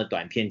分钟的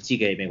短片，寄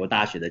给美国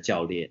大学的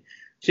教练。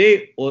所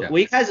以我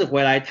一开始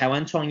回来台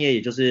湾创业，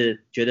也就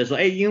是觉得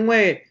说，因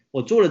为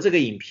我做了这个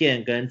影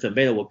片跟准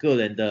备了我个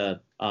人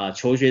的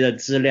求学的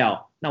资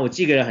料，那我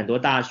寄给了很多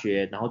大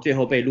学，然后最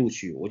后被录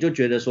取，我就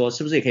觉得说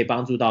是不是也可以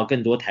帮助到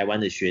更多台湾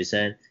的学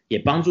生，也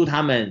帮助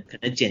他们可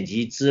能剪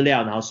辑资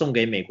料，然后送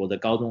给美国的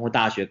高中或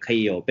大学，可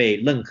以有被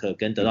认可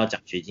跟得到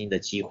奖学金的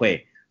机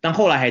会。但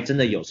后来还真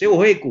的有，所以我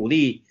会鼓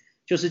励，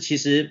就是其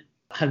实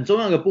很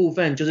重要的部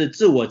分就是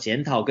自我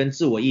检讨跟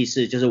自我意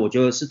识，就是我觉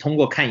得是通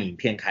过看影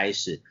片开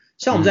始。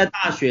像我们在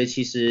大学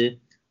其实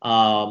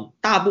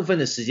大部分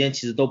的时间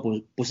其实都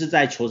不是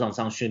在球场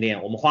上训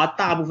练，我们花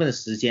大部分的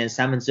时间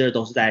2/3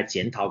都是在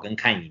检讨跟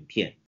看影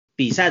片，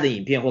比赛的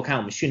影片或看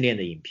我们训练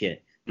的影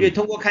片。因为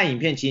通过看影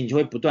片，其实你就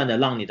会不断的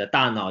让你的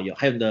大脑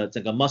还有你的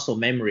整个 muscle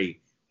memory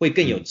会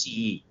更有记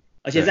忆，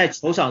而且在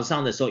球场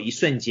上的时候，一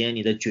瞬间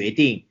你的决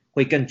定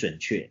会更准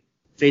确。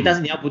所以但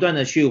是你要不断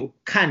的去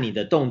看你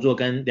的动作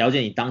跟了解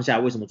你当下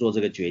为什么做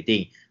这个决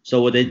定。所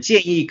以我的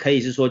建议可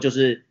以是说，就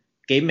是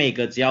给每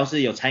个只要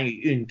是有参与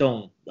运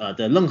动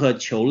的任何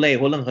球类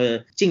或任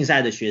何竞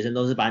赛的学生，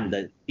都是把你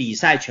的比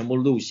赛全部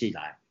录起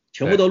来，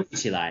全部都录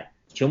起来，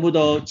全部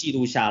都记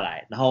录下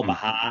来，然后把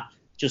它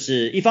就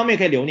是一方面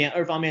可以留念，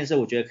二方面是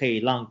我觉得可以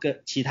让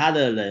其他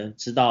的人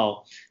知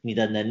道你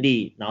的能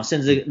力，然后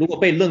甚至如果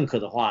被认可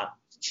的话，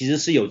其实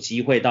是有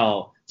机会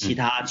到其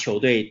他球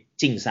队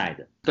竞赛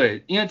的。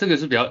对，因为这个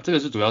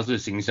是主要是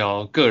行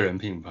销个人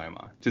品牌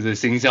嘛，就是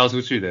行销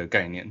出去的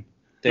概念。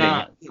对，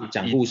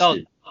讲故事。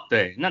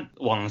对，那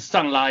往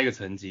上拉一个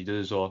层级，就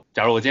是说，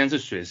假如我今天是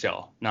学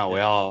校，那我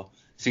要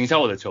行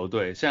销我的球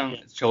队，像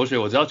求学，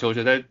我知道求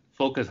学在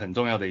focus 很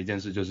重要的一件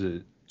事就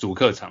是主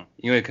客场，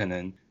因为可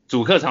能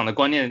主客场的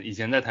观念以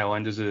前在台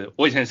湾就是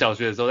我以前小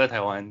学的时候在台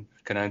湾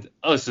可能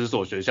20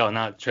所学校，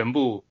那全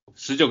部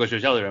19个学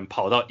校的人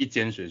跑到一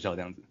间学校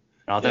这样子，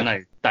然后在那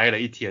里待了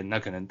一天，那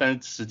可能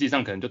但实际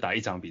上可能就打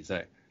1场比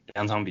赛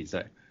2场比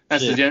赛，但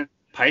时间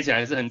排起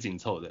来是很紧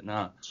凑的。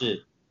那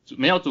是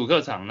没有主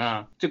客场，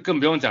那就更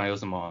不用讲有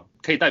什么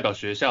可以代表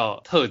学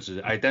校特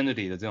质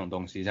identity 的这种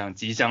东西，像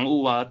吉祥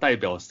物啊、代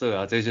表色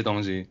啊这些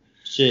东西。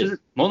就是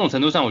某种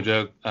程度上我觉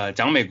得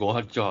讲美国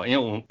就好，因为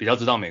我们比较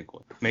知道美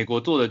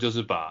国做的就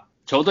是把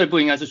球队不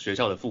应该是学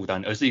校的负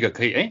担，而是一个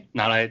可以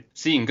拿来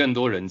吸引更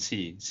多人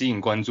气、吸引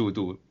关注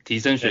度、提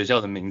升学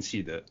校的名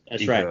气的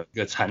一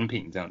个产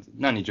品这样子。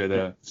那你觉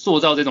得塑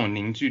造这种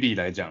凝聚力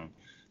来讲，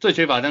最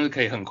缺乏但是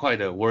可以很快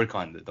的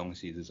work on 的东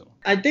西是什么？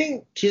 I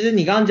think 其实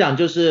你刚刚讲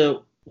就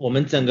是我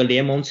们整个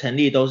联盟成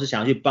立都是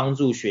想要去帮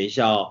助学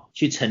校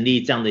去成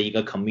立这样的一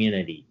个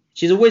community。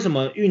其实为什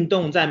么运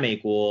动在美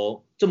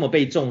国这么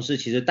被重视，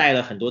其实带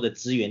了很多的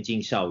资源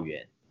进校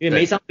园，因为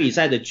每一场比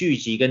赛的聚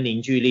集跟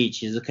凝聚力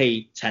其实可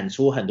以产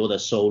出很多的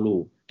收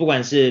入，不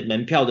管是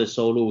门票的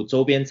收入、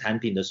周边产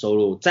品的收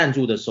入、赞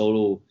助的收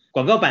入、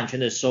广告版权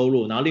的收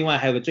入，然后另外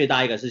还有个最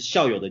大一个是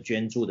校友的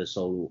捐助的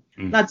收入。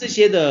那这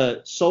些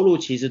的收入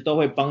其实都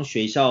会帮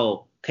学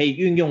校可以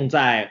运用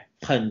在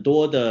很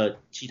多的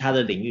其他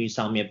的领域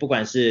上面，不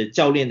管是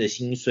教练的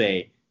薪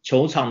水、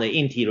球场的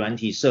硬体软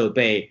体设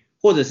备，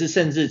或者是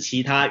甚至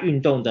其他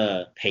运动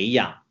的培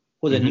养，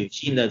或者女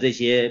性的这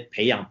些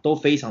培养都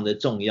非常的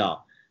重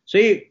要。所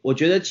以我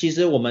觉得其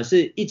实我们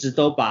是一直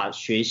都把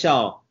学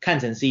校看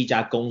成是一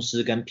家公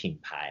司跟品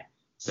牌，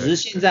只是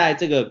现在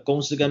这个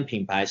公司跟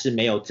品牌是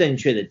没有正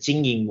确的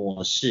经营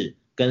模式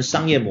跟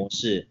商业模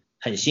式，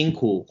很辛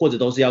苦，或者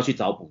都是要去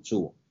找补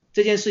助。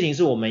这件事情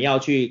是我们要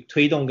去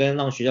推动跟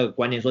让学校的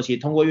观念说，其实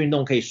通过运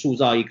动可以塑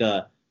造一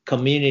个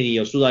community，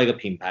 有塑造一个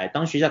品牌。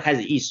当学校开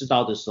始意识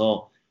到的时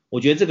候，我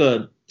觉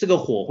得这个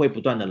火会不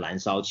断的燃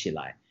烧起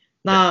来。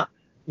那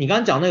你刚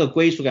刚讲那个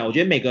归属感，我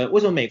觉得为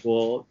什么美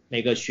国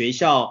每个学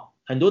校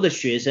很多的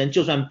学生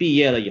就算毕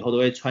业了以后都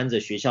会穿着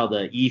学校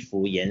的衣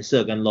服颜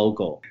色跟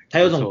logo， 它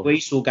有种归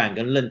属感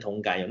跟认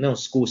同感，有那种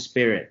school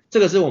spirit， 这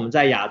个是我们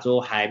在亚洲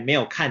还没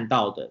有看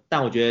到的，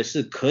但我觉得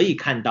是可以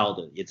看到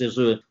的，也就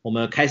是我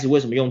们开始为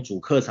什么用主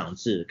客场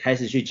制，开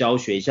始去教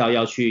学校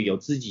要去有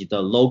自己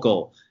的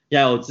logo，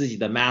 要有自己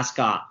的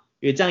mascot，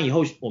 因为这样以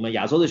后我们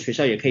亚洲的学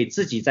校也可以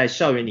自己在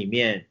校园里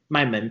面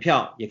卖门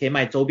票，也可以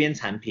卖周边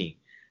产品。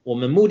我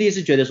们目的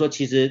是觉得说，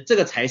其实这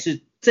个才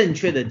是正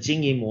确的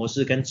经营模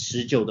式跟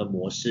持久的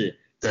模式，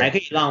才可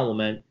以让我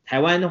们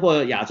台湾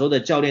或亚洲的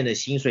教练的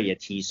薪水也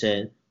提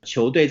升，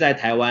球队在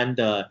台湾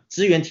的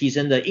资源提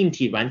升的硬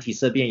体软体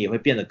设备也会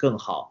变得更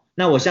好。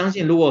那我相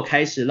信如果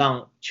开始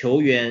让球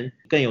员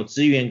更有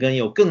资源跟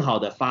有更好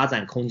的发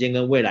展空间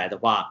跟未来的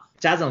话，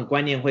家长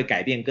观念会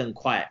改变更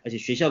快，而且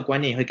学校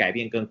观念也会改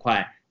变更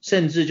快，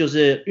甚至就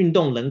是运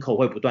动人口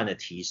会不断的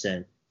提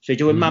升，所以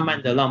就会慢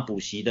慢的让补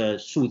习的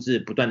数字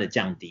不断的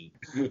降低。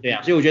对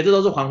啊，所以我觉得这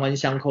都是环环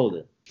相扣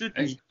的。是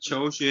你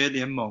求学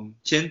联盟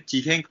前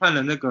几天看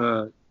了那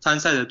个参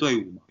赛的队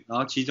伍嘛，然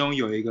后其中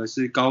有一个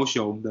是高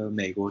雄的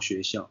美国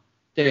学校。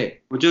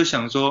对，我就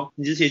想说，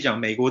你之前讲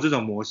美国这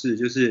种模式，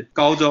就是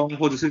高中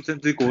或者是甚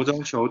至国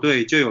中球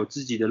队就有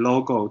自己的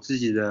logo、自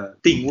己的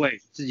定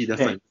位、自己的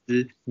粉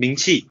丝名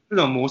气。这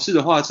种模式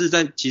的话，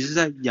其实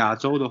在亚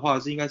洲的话，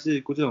应该是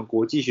这种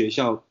国际学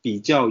校比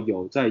较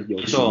有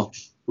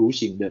雏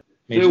形的。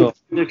所以我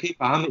觉得可以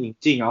把他们引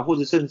进啊，或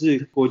者甚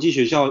至国际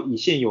学校以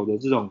现有的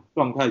这种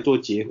状态做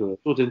结合，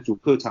做成主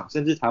客场，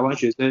甚至台湾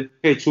学生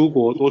可以出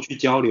国多去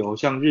交流，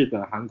像日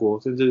本、韩国，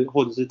甚至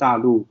或者是大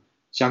陆、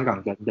香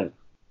港等等。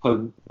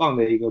很棒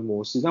的一个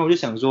模式，那我就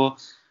想说，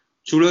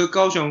除了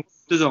高雄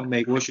这种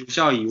美国学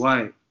校以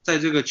外，在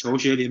这个求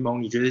学联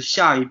盟，你觉得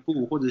下一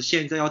步或者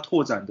现在要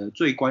拓展的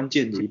最关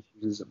键的一步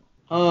是什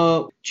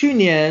么？去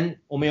年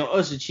我们有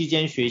27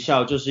间学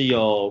校，就是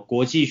有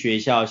国际学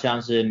校，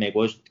像是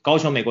高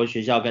雄美国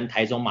学校跟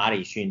台中马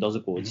里逊都是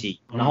国际，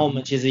然后我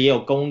们其实也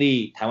有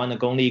台湾的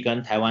公立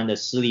跟台湾的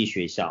私立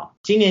学校，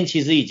今年其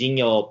实已经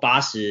有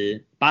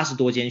80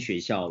多间学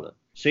校了。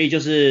所以就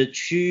是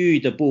区域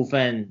的部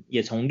分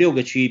也从6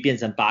个区域变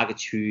成8个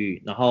区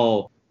域，然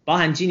后包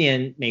含今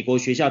年美国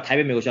学校台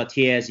北美国学校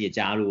TAS 也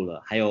加入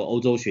了，还有欧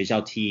洲学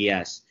校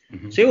TES，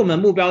 所以我们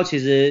的目标其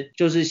实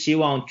就是希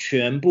望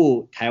全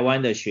部台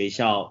湾的学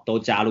校都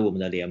加入我们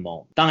的联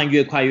盟，当然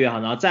越快越好，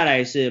然后再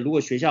来是如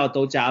果学校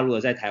都加入了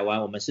在台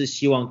湾，我们是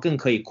希望更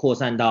可以扩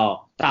散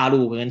到大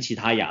陆跟其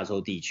他亚洲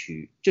地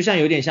区，就像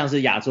有点像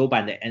是亚洲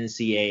版的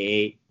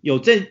NCAA，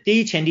 第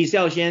一前提是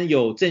要先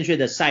有正确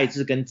的赛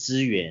制跟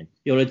资源，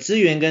有了资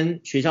源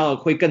跟学校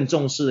会更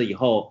重视了以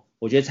后，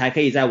我觉得才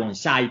可以再往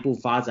下一步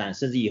发展，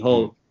甚至以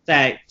后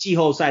在季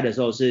后赛的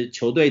时候是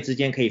球队之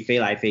间可以飞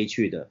来飞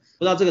去的。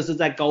不知道这个是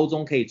在高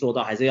中可以做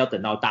到还是要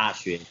等到大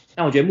学，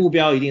但我觉得目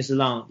标一定是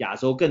让亚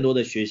洲更多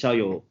的学校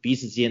有彼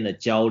此之间的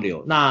交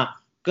流。那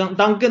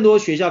当更多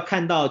学校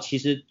看到其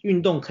实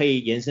运动可以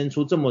延伸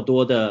出这么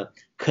多的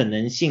可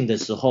能性的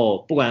时候，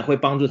不管会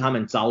帮助他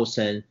们招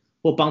生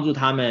或帮助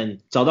他们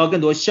找到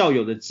更多校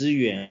友的资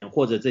源，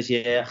或者这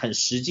些很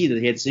实际的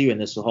这些资源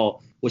的时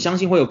候，我相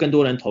信会有更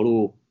多人投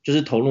入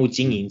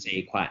经营这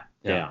一块。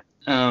对啊。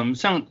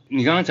像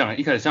你刚刚讲的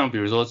一开始，像比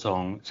如说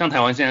像台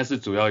湾现在是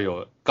主要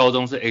有高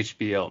中是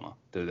HBL 嘛，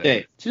对不对？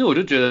对。其实我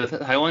就觉得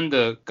台湾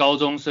的高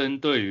中生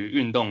对于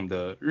运动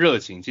的热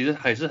情其实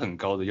还是很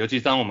高的，尤其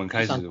当我们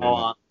开始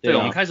我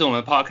们开始我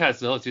们 podcast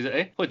之后，其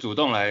实会主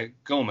动来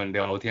跟我们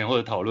聊天或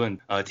者讨论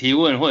提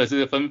问或者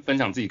是分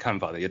享自己看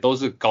法的也都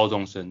是高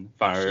中生，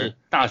反而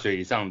大学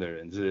以上的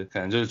人可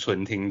能就是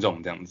纯听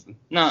众这样子。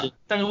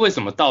但是为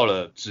什么到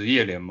了职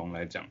业联盟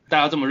来讲，大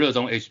家这么热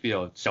衷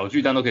HBL， 小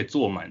巨蛋都可以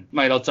坐满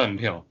卖到站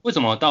票，为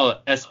什么到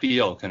了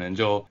SBL 可能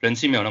就人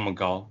气没有那么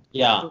高？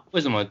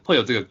为什么会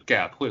有这个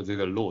gap， 会有这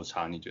个落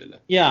差？你觉得？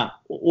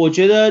我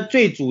觉得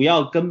最主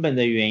要根本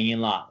的原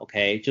因啦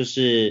 ，OK， 就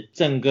是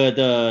整个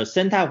的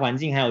生态环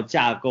境还有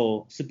架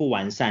构是不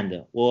完善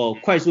的。我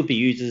快速比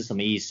喻这是什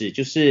么意思？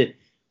就是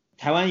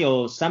台湾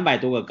有300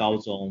多个高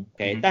中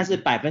 ，OK， 但是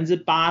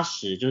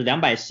80%就是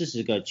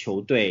240个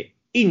球队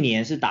一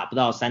年是打不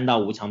到3到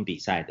5场比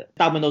赛的，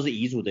大部分都是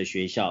乙组的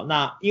学校。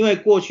那因为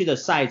过去的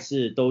赛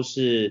制都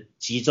是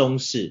集中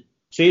式，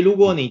所以如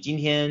果你今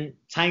天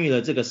参与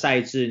了这个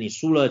赛制，你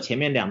输了前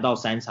面2到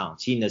3场，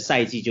其实你的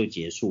赛季就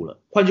结束了。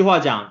换句话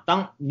讲，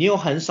当你有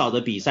很少的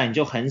比赛，你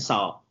就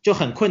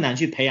很困难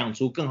去培养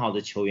出更好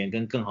的球员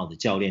跟更好的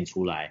教练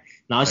出来，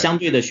然后相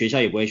对的学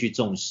校也不会去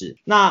重视。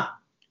那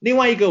另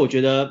外一个我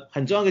觉得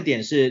很重要的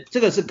点是，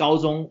这个是高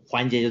中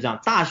环节就这样，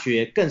大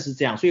学更是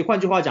这样。所以换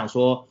句话讲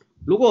说，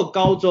如果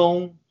高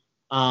中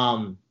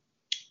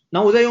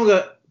然后我再用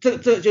个这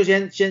就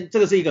先这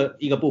个是一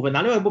个部分。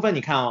那另外一个部分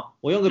你看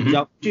我用个比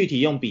较具体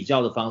用比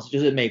较的方式，就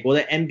是美国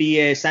的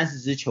NBA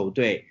 30支球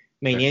队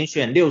每年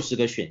选60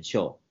个选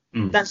秀，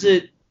但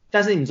是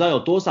你知道有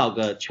多少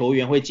个球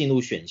员会进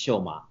入选秀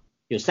吗？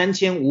有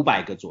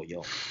3500个左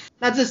右。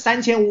那这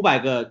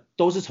3500个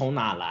都是从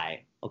哪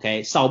来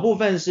？OK， 少部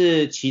分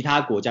是其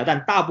他国家，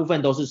但大部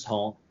分都是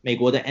从美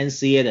国的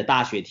NCAA 的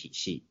大学体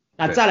系。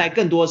那再来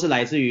更多是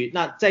来自于，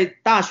那在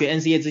大学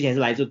NCAA 之前是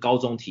来自高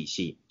中体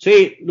系。所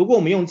以如果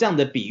我们用这样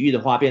的比喻的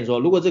话，变成说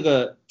如果这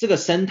个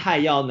生态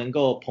要能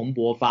够蓬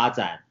勃发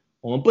展，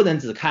我们不能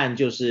只看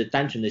就是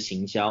单纯的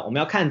行销，我们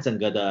要看整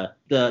个的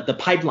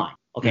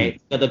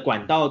pipeline。OK， 的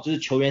管道就是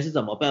球员是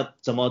怎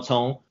么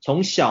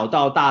从小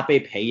到大被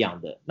培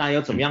养的，那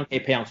要怎么样可以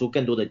培养出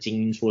更多的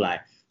精英出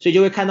来，所以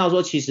就会看到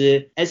说其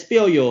实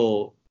SBL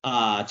有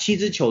7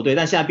支球队，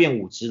但现在变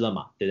5支了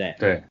嘛，对不对？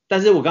对。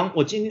但是我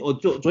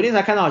昨天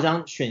才看到好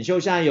像选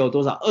秀现在有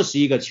多少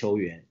21个球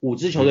员，5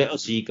支球队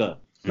21个，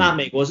那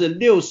美国是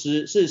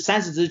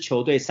30支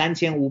球队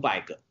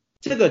3500个，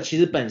这个其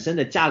实本身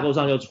的架构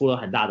上就出了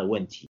很大的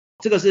问题。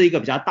这个是一个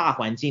比较大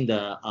环境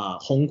的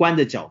宏观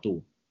的角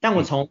度。但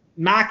我从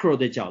macro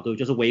的角度，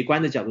就是微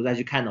观的角度再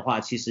去看的话，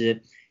其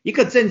实一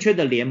个正确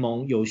的联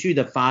盟有序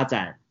的发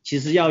展，其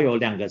实要有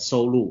2个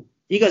收入，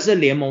一个是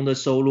联盟的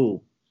收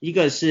入，一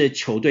个是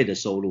球队的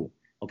收入。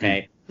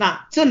OK，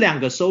那这两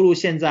个收入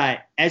现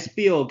在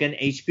SBL 跟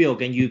HBL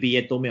跟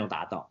UBA 都没有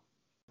达到，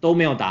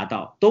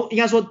都应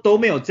该说都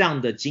没有这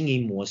样的经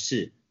营模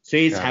式，所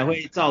以才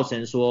会造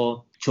成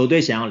说球队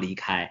想要离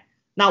开。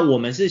那我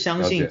们是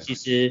相信，其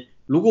实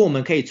如果我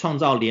们可以创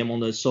造联盟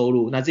的收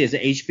入，那这也是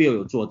HBL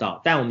有做到，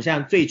但我们现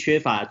在最缺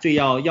乏、最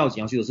要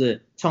紧要去的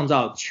是创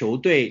造球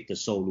队的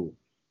收入，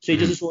所以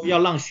就是说要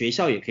让学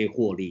校也可以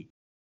获利，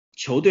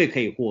球队可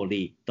以获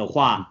利的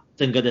话，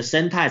整个的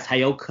生态才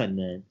有可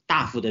能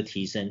大幅的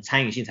提升，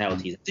参与性才有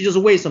提升。这就是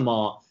为什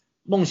么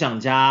梦想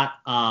家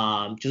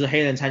就是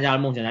黑人参加了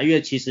梦想家，因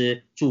为其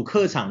实主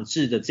客场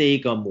制的这一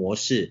个模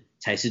式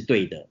才是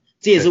对的。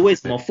这也是为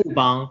什么富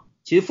邦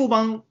其实富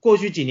邦过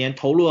去几年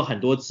投入了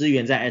很多资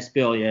源在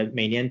SBL， 也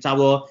每年差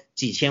不多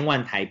几千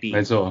万台币，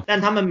没错。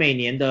但他们每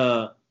年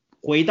的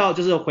回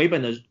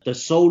本的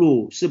收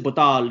入是不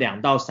到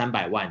2到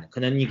300万的，可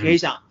能你可以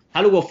想，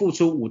他如果付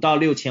出5到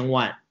6千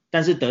万，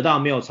但是得到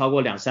没有超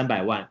过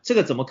200-300万，这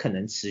个怎么可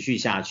能持续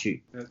下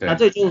去？那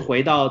这就是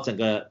回到整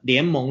个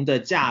联盟的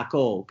架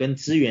构跟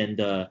资源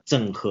的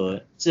整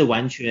合是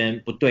完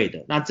全不对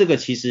的。那这个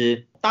其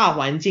实大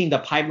环境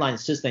的 pipeline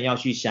system 要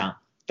去想，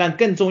但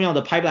更重要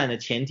的 pipeline 的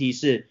前提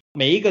是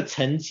每一个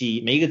层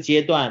级、每一个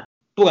阶段，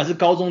不管是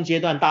高中阶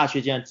段、大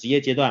学阶段、职业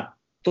阶段，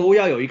都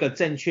要有一个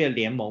正确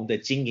联盟的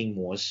经营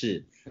模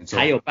式，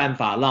才有办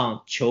法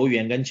让球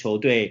员跟球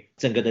队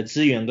整个的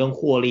资源跟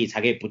获利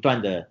才可以不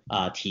断的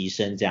提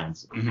升这样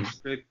子。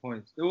Great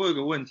point。我有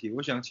个问题，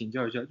我想请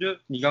教一下，就是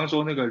你刚刚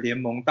说那个联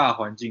盟大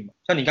环境嘛，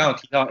像你刚刚有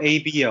提到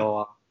ABL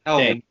啊，还有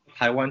我们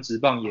台湾职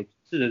棒也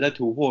试着在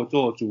突破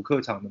做主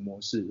客场的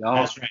模式，然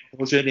后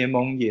球学联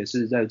盟也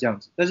是在这样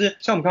子。但是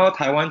像我们看到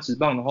台湾职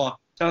棒的话，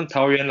像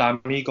桃园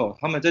Lamigo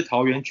他们在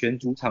桃园全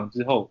主场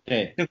之后，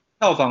对，那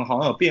票房好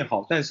像有变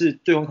好，但是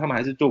最后他们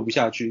还是做不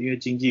下去，因为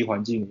经济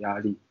环境的压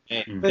力。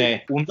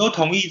对，我们都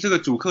同意这个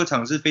主客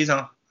场是非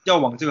常要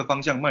往这个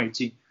方向迈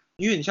进，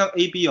因为你像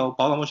ABL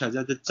宝岛梦想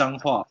家在彰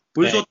化，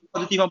不是说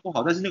这地方不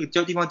好，但是那个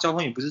地方交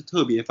通也不是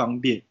特别方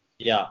便。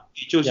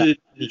就是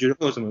你觉得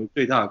会有什么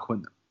最大的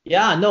困难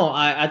？Yeah, no,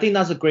 I think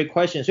that's a great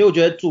question. 所以我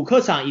觉得主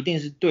客场一定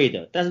是对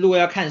的，但是如果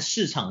要看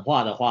市场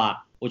化的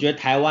话，我觉得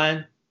台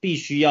湾必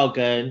须要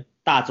跟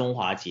大中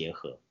华结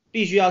合，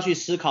必须要去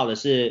思考的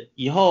是，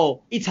以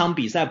后一场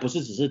比赛不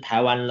是只是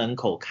台湾人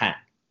口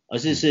看，而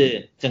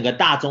是整个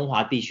大中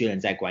华地区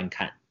人在观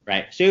看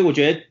 ，right？ 所以我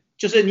觉得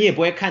就是你也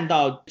不会看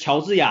到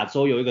乔治亚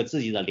州有一个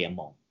自己的联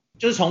盟，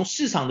就是从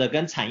市场的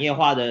跟产业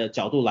化的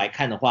角度来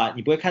看的话，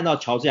你不会看到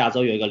乔治亚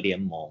州有一个联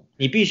盟，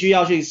你必须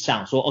要去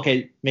想说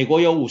 ，OK， 美国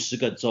有50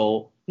个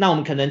州，那我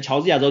们可能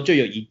乔治亚州就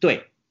有1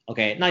队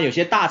 ，OK， 那有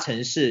些大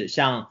城市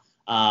像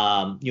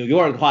New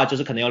York 的话，就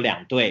是可能有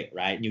2队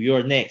 ，right？ New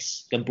York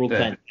Knicks 跟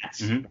Brooklyn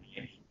Nets，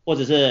或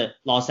者是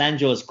Los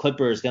Angeles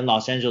Clippers 跟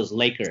Los Angeles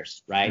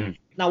Lakers，right？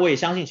那我也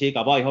相信，其实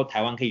搞不好以后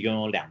台湾可以拥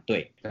有2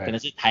队，可能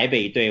是台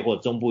北1队，或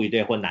中部1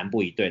队，或南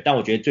部1队，但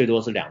我觉得最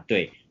多是2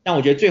队。但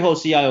我觉得最后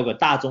是要有个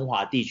大中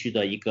华地区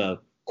的一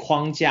个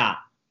框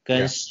架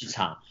跟市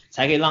场，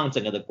才可以让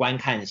整个的观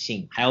看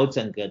性，还有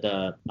整个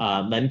的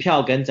门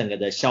票跟整个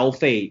的消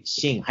费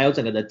性，还有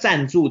整个的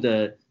赞助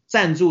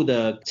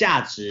的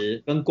价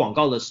值跟广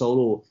告的收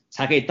入，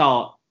才可以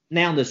到那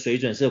样的水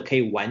准，是可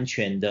以完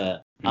全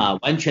的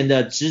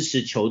支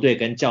持球队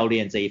跟教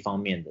练这一方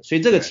面的。所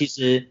以这个其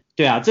实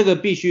对啊，这个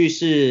必须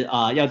是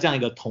要这样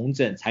一个统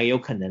整，才有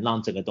可能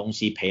让整个东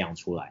西培养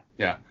出来。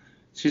Yeah，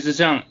 其实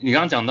像你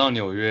刚刚讲到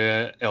纽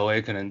约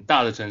LA 可能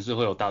大的城市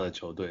会有大的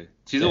球队，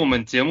其实我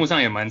们节目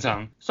上也蛮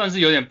常算是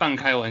有点半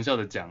开玩笑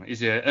的讲一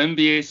些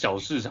NBA 小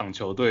市场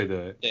球队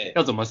的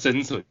要怎么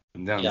生存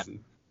这样子。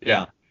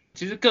Yeah，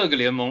 其实各个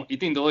联盟一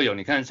定都会有，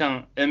你看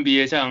像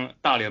NBA 像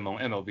大联盟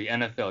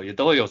MLB、NFL 也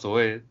都会有所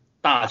谓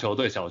大球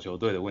队小球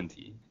队的问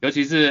题，尤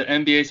其是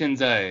NBA 现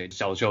在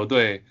小球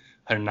队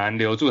很难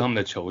留住他们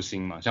的球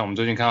星嘛，像我们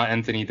最近看到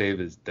Anthony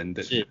Davis 等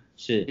等。是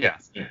Yeah，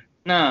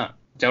 那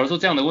假如说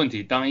这样的问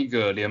题，当一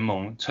个联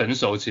盟成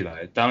熟起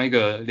来，当一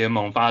个联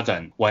盟发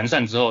展完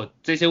善之后，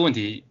这些问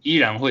题依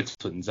然会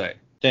存在。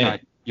对，那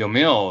有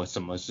没有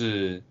什么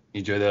是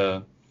你觉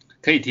得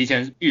可以提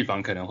前预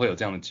防可能会有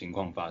这样的情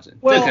况发生？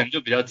这可能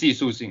就比较技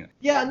术性了。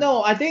Yeah, no,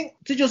 I think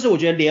这就是我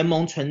觉得联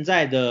盟存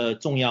在的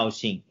重要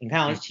性。你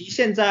看其实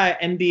现在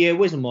NBA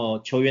为什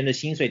么球员的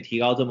薪水提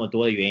高这么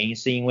多的原因，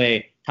是因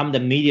为他们的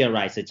media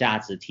rights 的价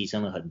值提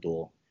升了很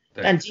多。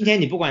但今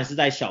天你不管是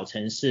在小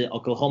城市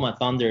Oklahoma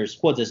Thunders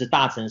或者是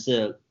大城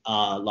市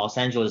Los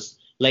Angeles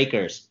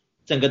Lakers，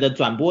 整个的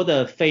转播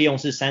的费用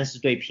是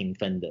30队平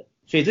分的，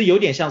所以这有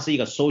点像是一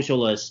个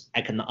socialist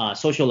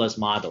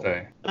model。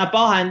对，那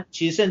包含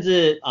其实甚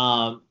至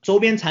周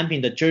边产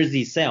品的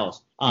jersey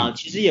sales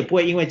其实也不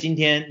会因为今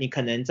天你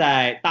可能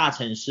在大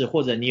城市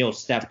或者你有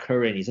Steph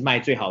Curry 你是卖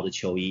最好的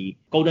球衣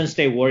Golden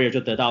State Warrior 就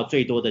得到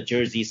最多的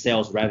jersey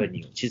sales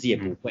revenue， 其实也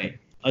不会，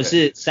而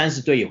是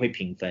30队也会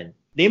平分。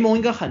联盟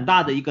一个很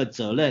大的一个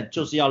责任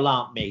就是要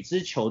让每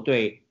支球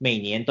队每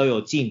年都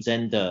有竞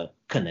争的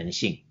可能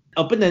性，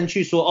而不能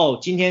去说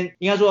今天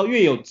应该说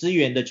越有资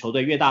源的球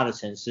队越大的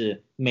城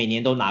市每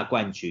年都拿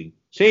冠军。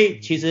所以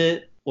其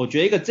实我觉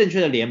得一个正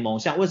确的联盟，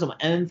像为什么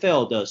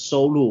NFL 的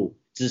收入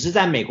只是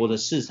在美国的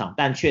市场，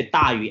但却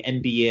大于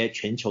NBA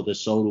全球的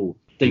收入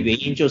的原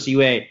因，就是因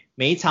为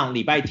每一场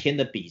礼拜天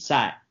的比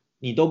赛，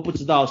你都不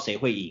知道谁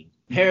会赢。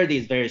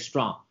Parity is very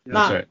strong。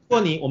那如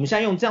果我们现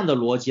在用这样的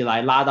逻辑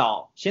来拉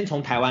到，先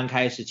从台湾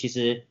开始，其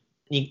实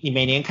你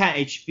每年看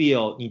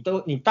HBO，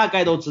 你大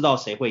概都知道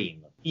谁会赢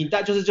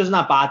了，就是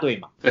那8队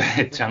嘛，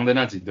对，强的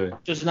那几队，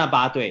就是那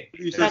8队。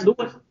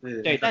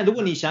但如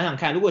果你想想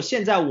看，如果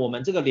现在我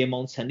们这个联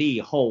盟成立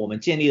以后，我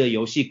们建立了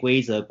游戏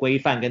规则、规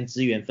范跟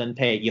资源分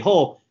配以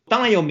后，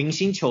当然有明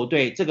星球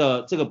队，这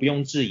个不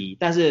用质疑，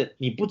但是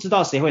你不知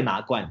道谁会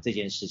拿冠这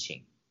件事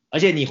情。而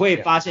且你会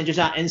发现，就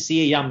像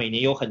NCAA 一样，每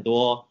年有很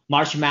多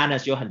March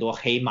Madness 有很多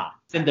黑马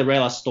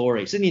Cinderella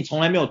story 是你从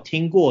来没有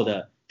听过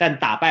的，但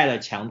打败了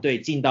强队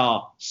进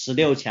到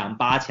16强、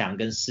8强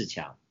跟4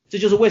强。这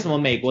就是为什么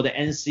美国的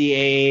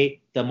NCAA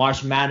的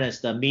March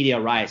Madness 的 media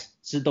rights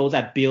是都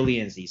在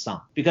billions 以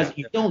上 ，because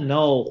you don't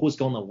know who's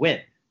gonna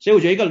win。所以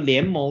我觉得一个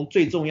联盟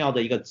最重要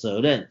的一个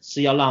责任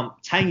是要让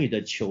参与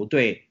的球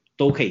队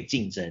都可以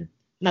竞争。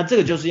那这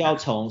个就是要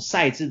从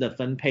赛制的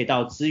分配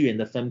到资源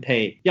的分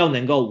配，要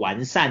能够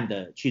完善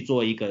的去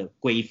做一个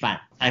规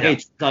范，才可以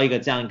创造一个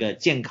这样一个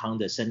健康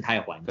的生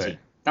态环境。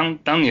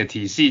当你的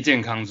体系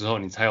健康之后，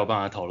你才有办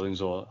法讨论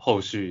说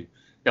后续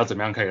要怎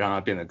么样可以让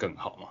它变得更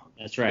好嘛。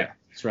That's right,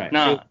 that's right.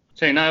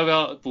 那要不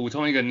要补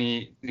充一个？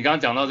你刚刚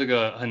讲到这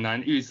个很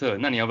难预测，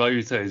那你要不要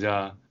预测一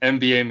下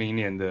NBA 明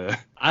年的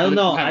 ？I don't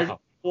know.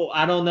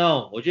 I don't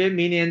know. 我觉得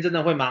明年真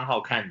的会蛮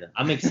好看的。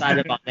I'm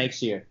excited about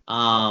next year.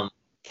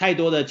 太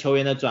多的球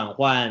员的转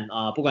换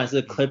不管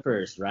是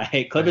Clippers,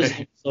 right? Clippers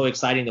is so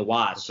exciting to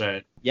watch.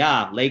 Right.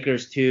 Yeah,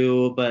 Lakers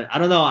too, but I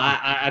don't know.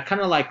 I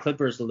kind of like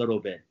Clippers a little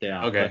bit.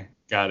 Yeah. Okay,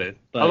 got it.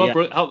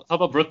 How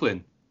about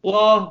Brooklyn?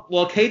 Well,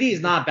 KD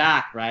is not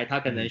back, right? 他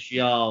可能需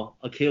要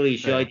Achilles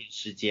需要一点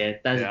时间，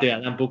但是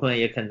那Brooklyn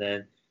也可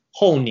能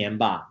后年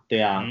吧，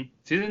对啊。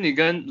其实你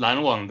跟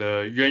篮网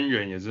的渊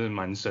源也是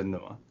蛮深的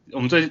嘛。我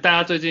们大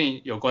家最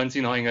近有关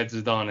心的话，应该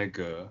知道那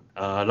个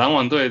篮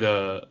网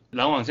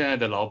现在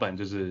的老板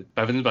就是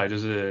100%就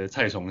是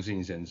蔡崇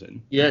信先生。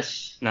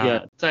Yes.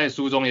 那在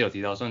书中也有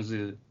提到，算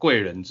是贵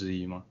人之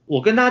一吗？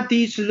我跟他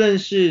第一次认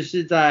识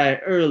是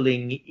在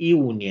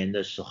2015年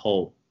的时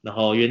候。然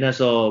后因为那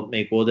时候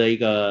美国的一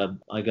个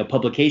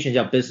publication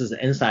叫 Business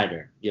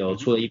Insider 有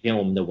出了一篇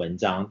我们的文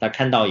章，他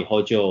看到以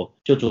后就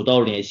主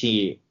动联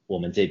系我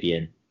们这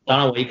边。当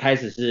然我一开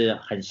始是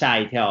很吓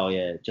一跳，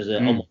也就是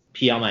almost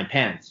pee on my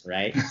pants,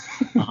 right?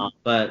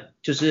 But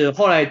就是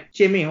后来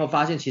见面以后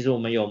发现，其实我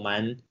们有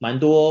蛮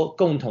多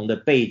共同的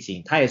背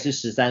景。他也是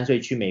13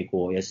岁去美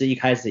国，也是一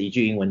开始一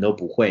句英文都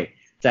不会，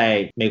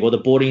在美国的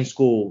boarding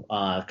school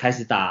开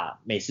始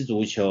打美式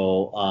足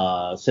球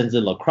甚至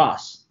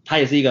lacrosse。他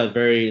也是一个 a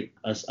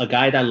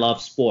guy that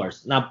loves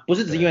sports。那不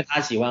是只因为他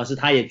喜欢，是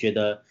他也觉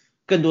得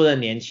更多的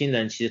年轻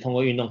人其实通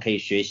过运动可以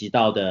学习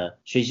到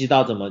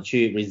怎么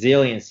去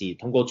resiliency，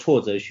 通过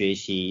挫折学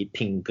习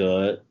品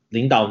格、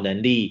领导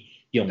能力、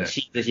勇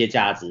气这些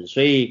价值，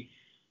所以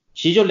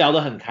其实就聊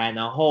得很开。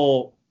然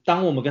后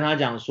当我们跟他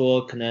讲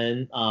说可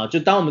能就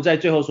当我们在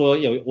最后说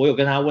我有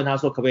跟他问他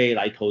说可不可以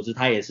来投资，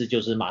他也是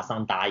就是马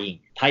上答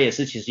应。他也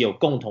是其实有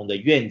共同的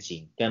愿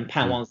景跟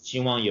盼望，希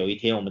望有一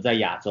天我们在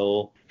亚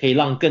洲可以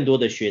让更多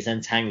的学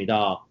生参与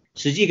到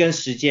实际跟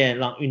实践，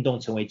让运动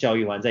成为教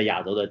育环在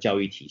亚洲的教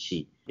育体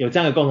系，有这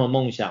样的共同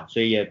梦想，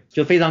所以也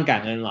就非常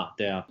感恩了。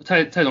对啊，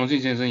蔡崇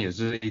信先生也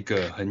是一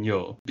个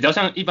比较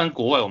像一般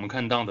国外我们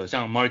看到的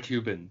像 Mark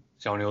Cuban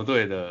小牛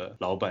队的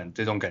老板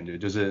这种感觉，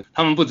就是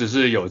他们不只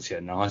是有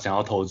钱然后想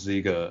要投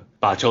资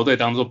把球队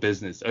当作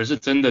business， 而是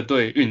真的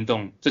对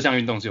这项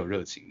运动是有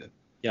热情的。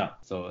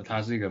So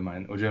他是一个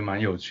我觉得蛮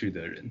有趣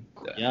的人。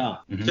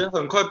其实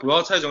很快补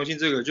到蔡崇信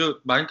这个，就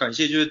蛮感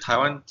谢，就是台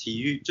湾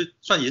体育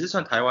也是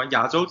算台湾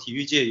亚洲体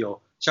育界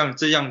有像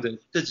这样的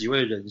这几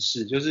位人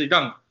士，就是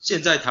让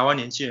现在台湾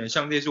年轻人，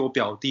像类似我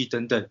表弟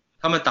等等，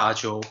他们打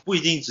球不一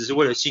定只是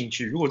为了兴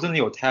趣，如果真的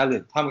有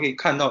talent， 他们可以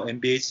看到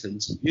NBA 成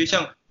绩。因为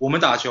像我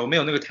们打球没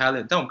有那个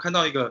talent， 但我们看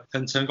到一个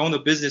很成功的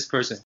business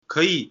person，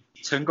 可以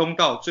成功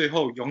到最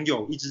后拥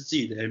有一支自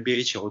己的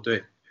NBA 球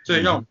队。所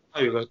以让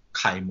他有个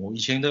楷模，以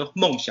前的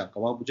梦想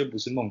搞不好就不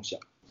是梦想。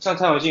像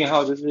蔡崇信，还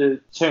有就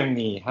是像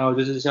你，还有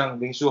就是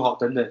像林书豪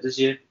等等这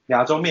些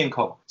亚洲面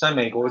孔，在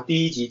美国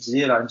第一级职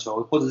业篮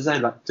球或者是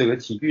在整个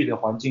体育的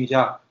环境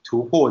下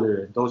突破的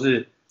人，都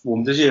是我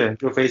们这些人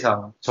就非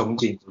常憧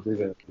憬的这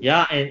个。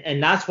Yeah, and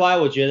that's why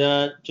我觉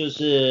得就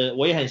是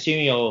我也很幸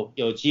运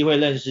有机会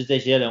认识这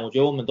些人，我觉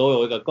得我们都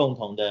有一个共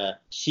同的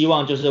希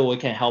望，就是 we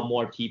can help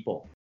more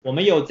people。我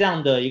们有这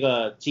样的一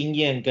个经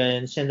验，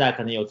跟现在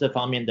可能有这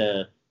方面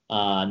的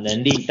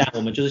能力，但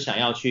我们就是想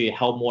要去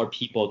help more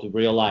people to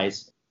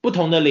realize 不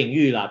同的领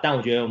域啦，但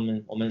我觉得我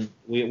们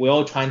we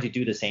all trying to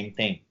do the same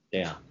thing，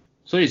 对啊。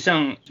所以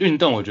像运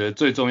动，我觉得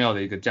最重要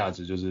的一个价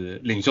值就是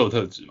领袖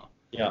特质嘛。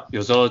Yeah.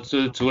 有时候就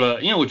是除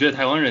了，因为我觉得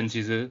台湾人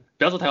其实，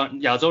不要说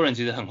亚洲人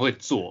其实很会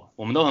做，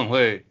我们都很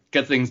会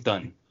get things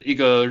done。一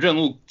个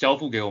任务交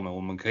付给我们，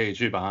我们可以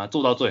去把它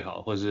做到最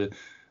好，或者是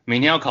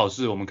明天要考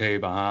试，我们可以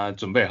把它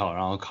准备好，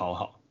然后考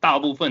好。大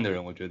部分的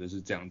人我觉得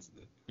是这样子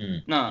的。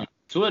那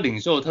除了领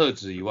袖特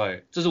质以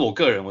外，这是我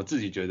个人我自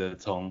己觉得，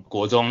从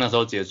国中那时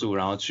候结束，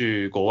然后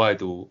去国外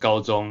读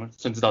高中，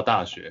甚至到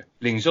大学，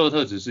领袖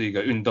特质是一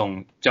个运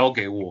动教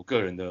给我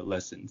个人的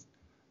lessons。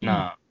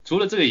那除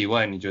了这个以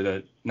外，你觉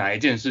得哪一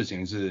件事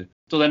情是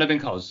坐在那边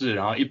考试，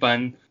然后一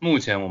般目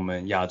前我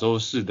们亚洲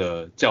式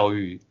的教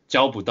育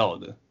教不到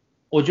的？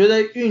我觉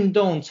得运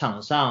动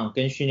场上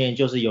跟训练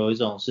就是有一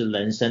种是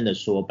人生的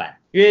缩版，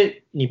因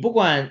为你不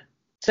管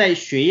在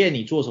学业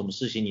你做什么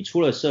事情，你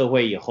出了社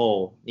会以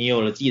后，你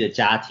有了自己的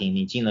家庭，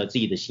你进了自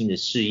己的新的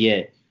事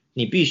业，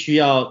你必须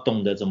要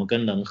懂得怎么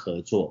跟人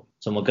合作，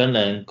怎么跟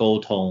人沟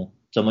通，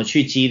怎么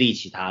去激励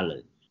其他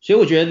人。所以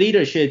我觉得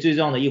leadership 最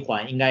重要的一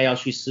环应该要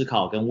去思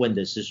考跟问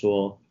的是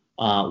说，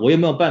我有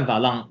没有办法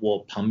让我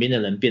旁边的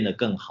人变得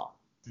更好。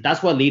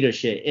That's what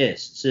leadership is.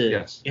 是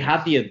you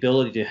have the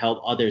ability to help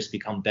others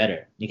become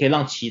better. 你可以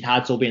让其他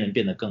周边人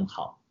变得更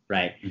好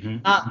 ，right？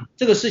那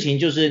这个事情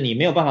就是你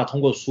没有办法通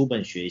过书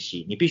本学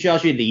习，你必须要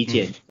去理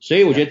解。所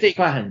以我觉得这一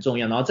块很重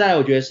要。然后再来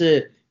我觉得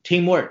是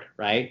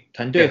teamwork，right？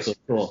 团队合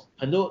作。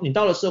很多你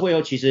到了社会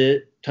后，其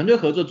实团队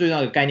合作最重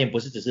要的概念不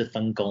是只是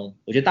分工。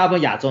我觉得大部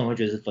分亚洲人会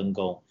觉得是分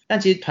工，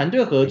但其实团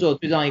队合作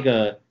最重要一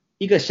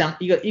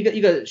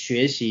个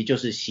学习就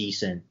是牺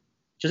牲，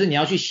就是你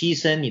要去牺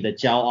牲你的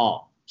骄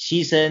傲。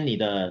牺牲你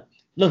的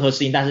任何事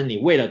情，但是你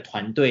为了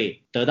团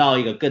队得到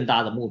一个更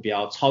大的目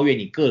标，超越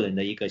你个人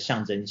的一个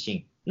象征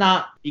性。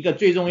那一个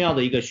最重要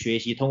的一个学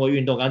习，通过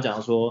运动，刚刚讲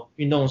到说，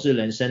运动是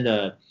人生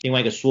的另外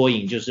一个缩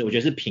影，就是我觉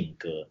得是品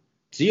格。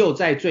只有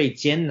在最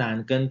艰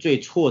难跟最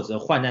挫折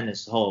患难的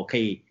时候，可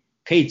以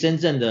真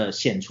正的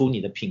显出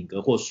你的品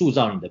格或塑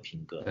造你的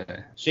品格。对，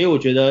所以我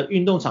觉得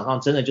运动场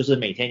上真的就是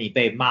每天你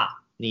被骂，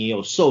你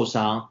有受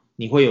伤，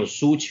你会有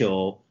输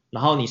球。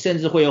然后你甚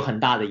至会有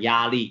很大的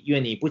压力，因为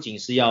你不仅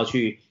是要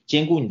去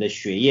兼顾你的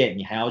学业，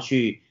你还要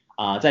去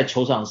在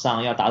球场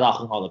上要达到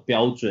很好的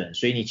标准，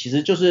所以你其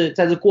实就是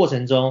在这过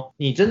程中，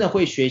你真的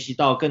会学习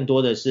到更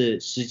多的是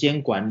时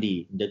间管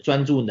理，你的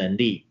专注能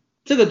力，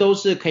这个都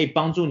是可以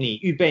帮助你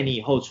预备你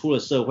以后出了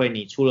社会，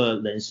你出了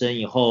人生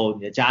以后，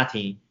你的家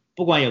庭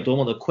不管有多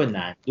么的困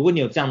难，如果你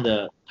有这样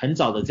的很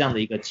早的这样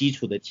的一个基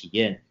础的体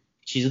验，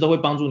其实都会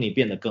帮助你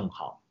变得更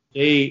好。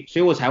所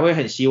以我才会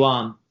很希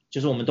望。就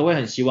是我们都会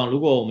很希望，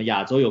如果我们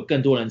亚洲有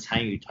更多人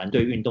参与团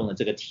队运动的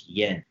这个体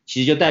验，其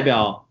实就代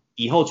表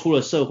以后出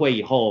了社会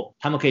以后，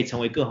他们可以成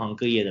为各行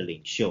各业的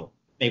领袖。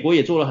美国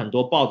也做了很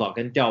多报道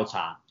跟调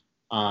查，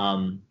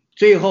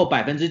最后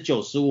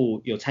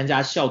 95% 有参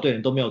加校队的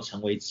人都没有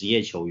成为职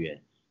业球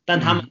员，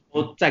但他们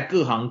都在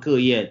各行各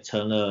业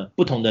成了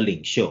不同的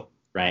领袖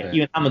 ，right？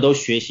 因为他们都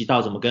学习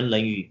到怎么跟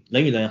人与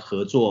人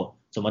合作，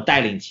怎么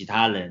带领其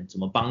他人，怎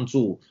么帮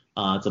助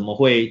怎么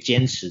会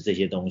坚持这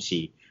些东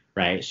西。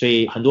Right， 所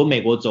以很多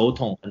美国总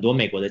统，很多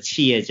美国的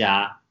企业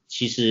家，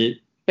其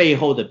实背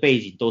后的背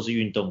景都是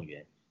运动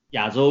员。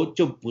亚洲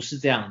就不是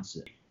这样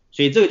子，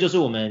所以这个就是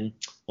我们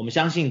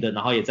相信的，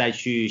然后也再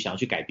去想要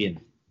去改变的。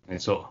没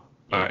错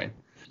 ，Alright，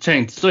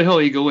 Cheng， 最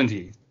后一个问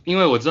题，因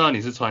为我知道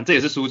你是穿，这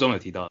也是书中有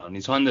提到的，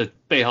你穿的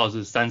背号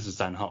是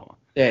33号嘛？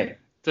对，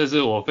这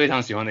是我非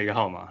常喜欢的一个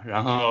号码。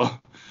然后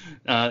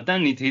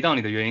但你提到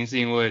你的原因是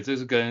因为这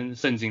是跟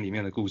圣经里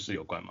面的故事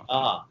有关嘛？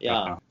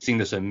新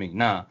的生命。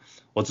那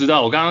我知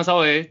道，我刚刚稍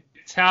微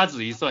掐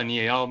指一算，你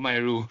也要迈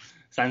入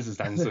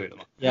33岁了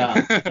嘛？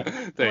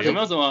对，有没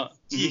有什么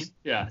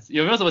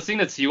有没有什么新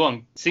的期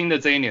望？新的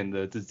这一年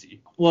的自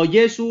己？我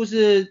耶稣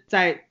是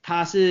在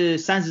他是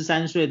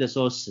33岁的时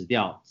候死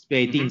掉，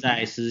被钉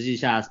在十字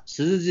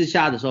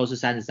架的时候是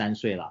33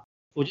岁了。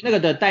我觉得那个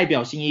的代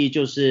表性意义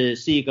就是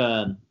是一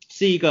个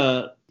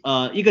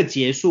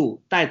结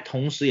束，但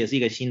同时也是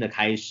一个新的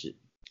开始。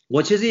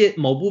我其实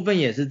某部分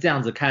也是这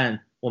样子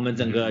看我们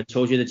整个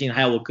求学的经历，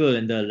还有我个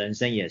人的人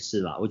生也是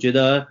啦。我觉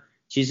得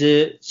其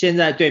实现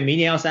在对明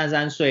年要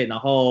33岁，然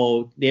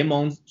后联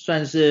盟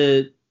算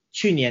是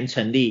去年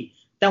成立，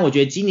但我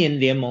觉得今年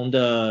联盟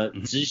的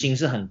执行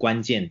是很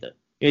关键的，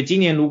因为今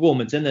年如果我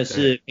们真的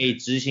是可以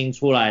执行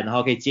出来，然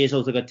后可以接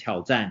受这个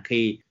挑战，可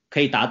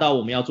以达到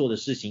我们要做的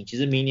事情，其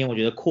实明年我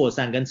觉得扩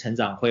散跟成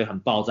长会很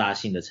爆炸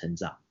性的成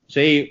长。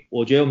所以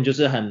我觉得我们就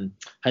是很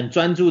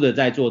专注的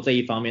在做这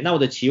一方面。那我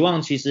的期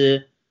望其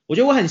实我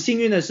觉得我很幸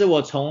运的是，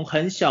我从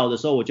很小的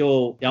时候我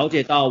就了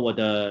解到我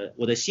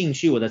的兴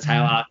趣，我的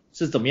才华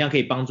是怎么样可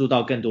以帮助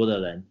到更多的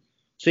人。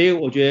所以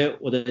我觉得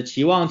我的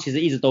期望其实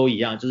一直都一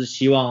样，就是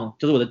希望，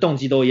就是我的动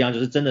机都一样，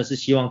就是真的是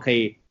希望可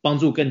以帮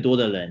助更多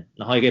的人，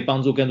然后也可以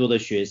帮助更多的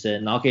学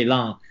生，然后可以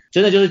让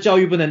真的就是教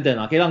育不能等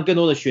啊，可以让更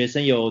多的学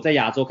生在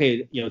亚洲可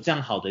以有这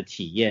样好的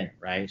体验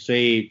 ，right？ 所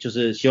以就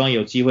是希望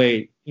有机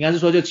会，应该是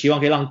说就期望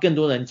可以让更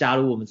多人加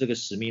入我们这个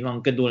使命，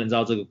让更多人知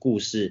道这个故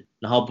事，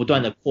然后不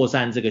断的扩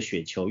散这个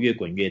雪球，越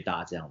滚越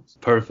大这样子。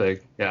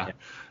Perfect， yeah。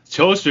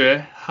求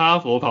学哈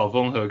佛跑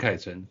锋何凯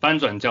成翻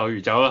转教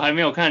育，假如还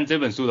没有看这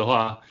本书的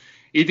话，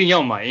一定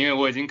要买，因为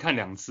我已经看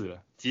2次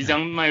了。即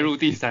将迈入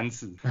第3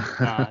次。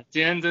那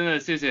今天真的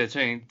谢谢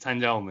Chen 参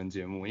加我们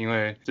节目，因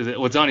为就是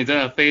我知道你真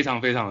的非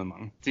常非常的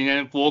忙，今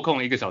天拨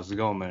空1个小时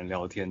跟我们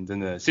聊天，真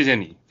的谢谢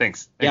你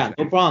 ，Thanks。Yeah,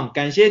 no problem，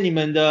 感谢你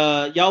们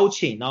的邀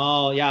请，然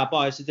后不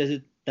好意思，这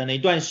是等了一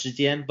段时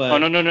間 ，but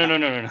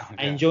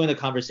I enjoy the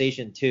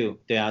conversation too。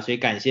对啊，所以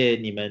感謝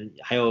你們，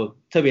還有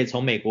特別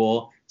從美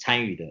國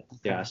參與的，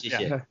對啊，謝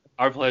謝。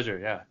Our pleasure,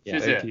 yeah， 謝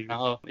謝。然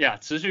後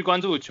持續關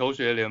注球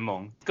學聯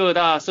盟，各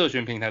大社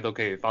群平台都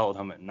可以 follow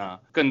他們。那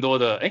更多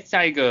的，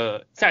下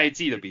一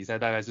季的比賽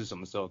大概是什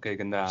麼時候？可以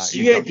跟大家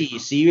10月底、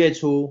11月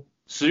初。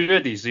10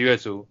月底、11月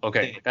初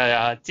 ，OK， 大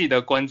家記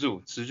得關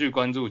注，持續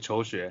關注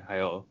球學，還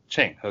有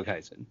Chen 何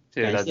凱成，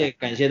謝謝大家，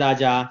感謝大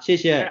家，謝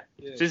謝，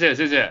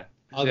謝謝。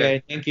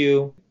OK, thank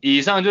you。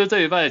以上就是這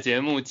禮拜的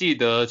節目，記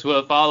得除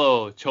了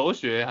follow 球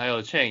學還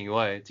有 Chen 以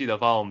外，記得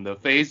follow 我們的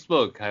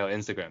Facebook 還有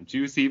Instagram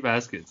Juicy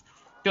Baskets，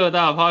 各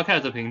大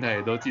podcast 平台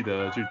也都記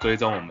得去追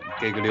蹤我們，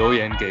給個留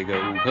言，給個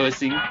5顆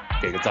星，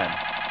給個讚。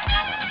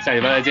下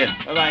禮拜再見，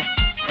拜拜，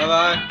拜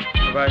拜，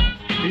拜拜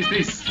 ，peace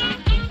peace。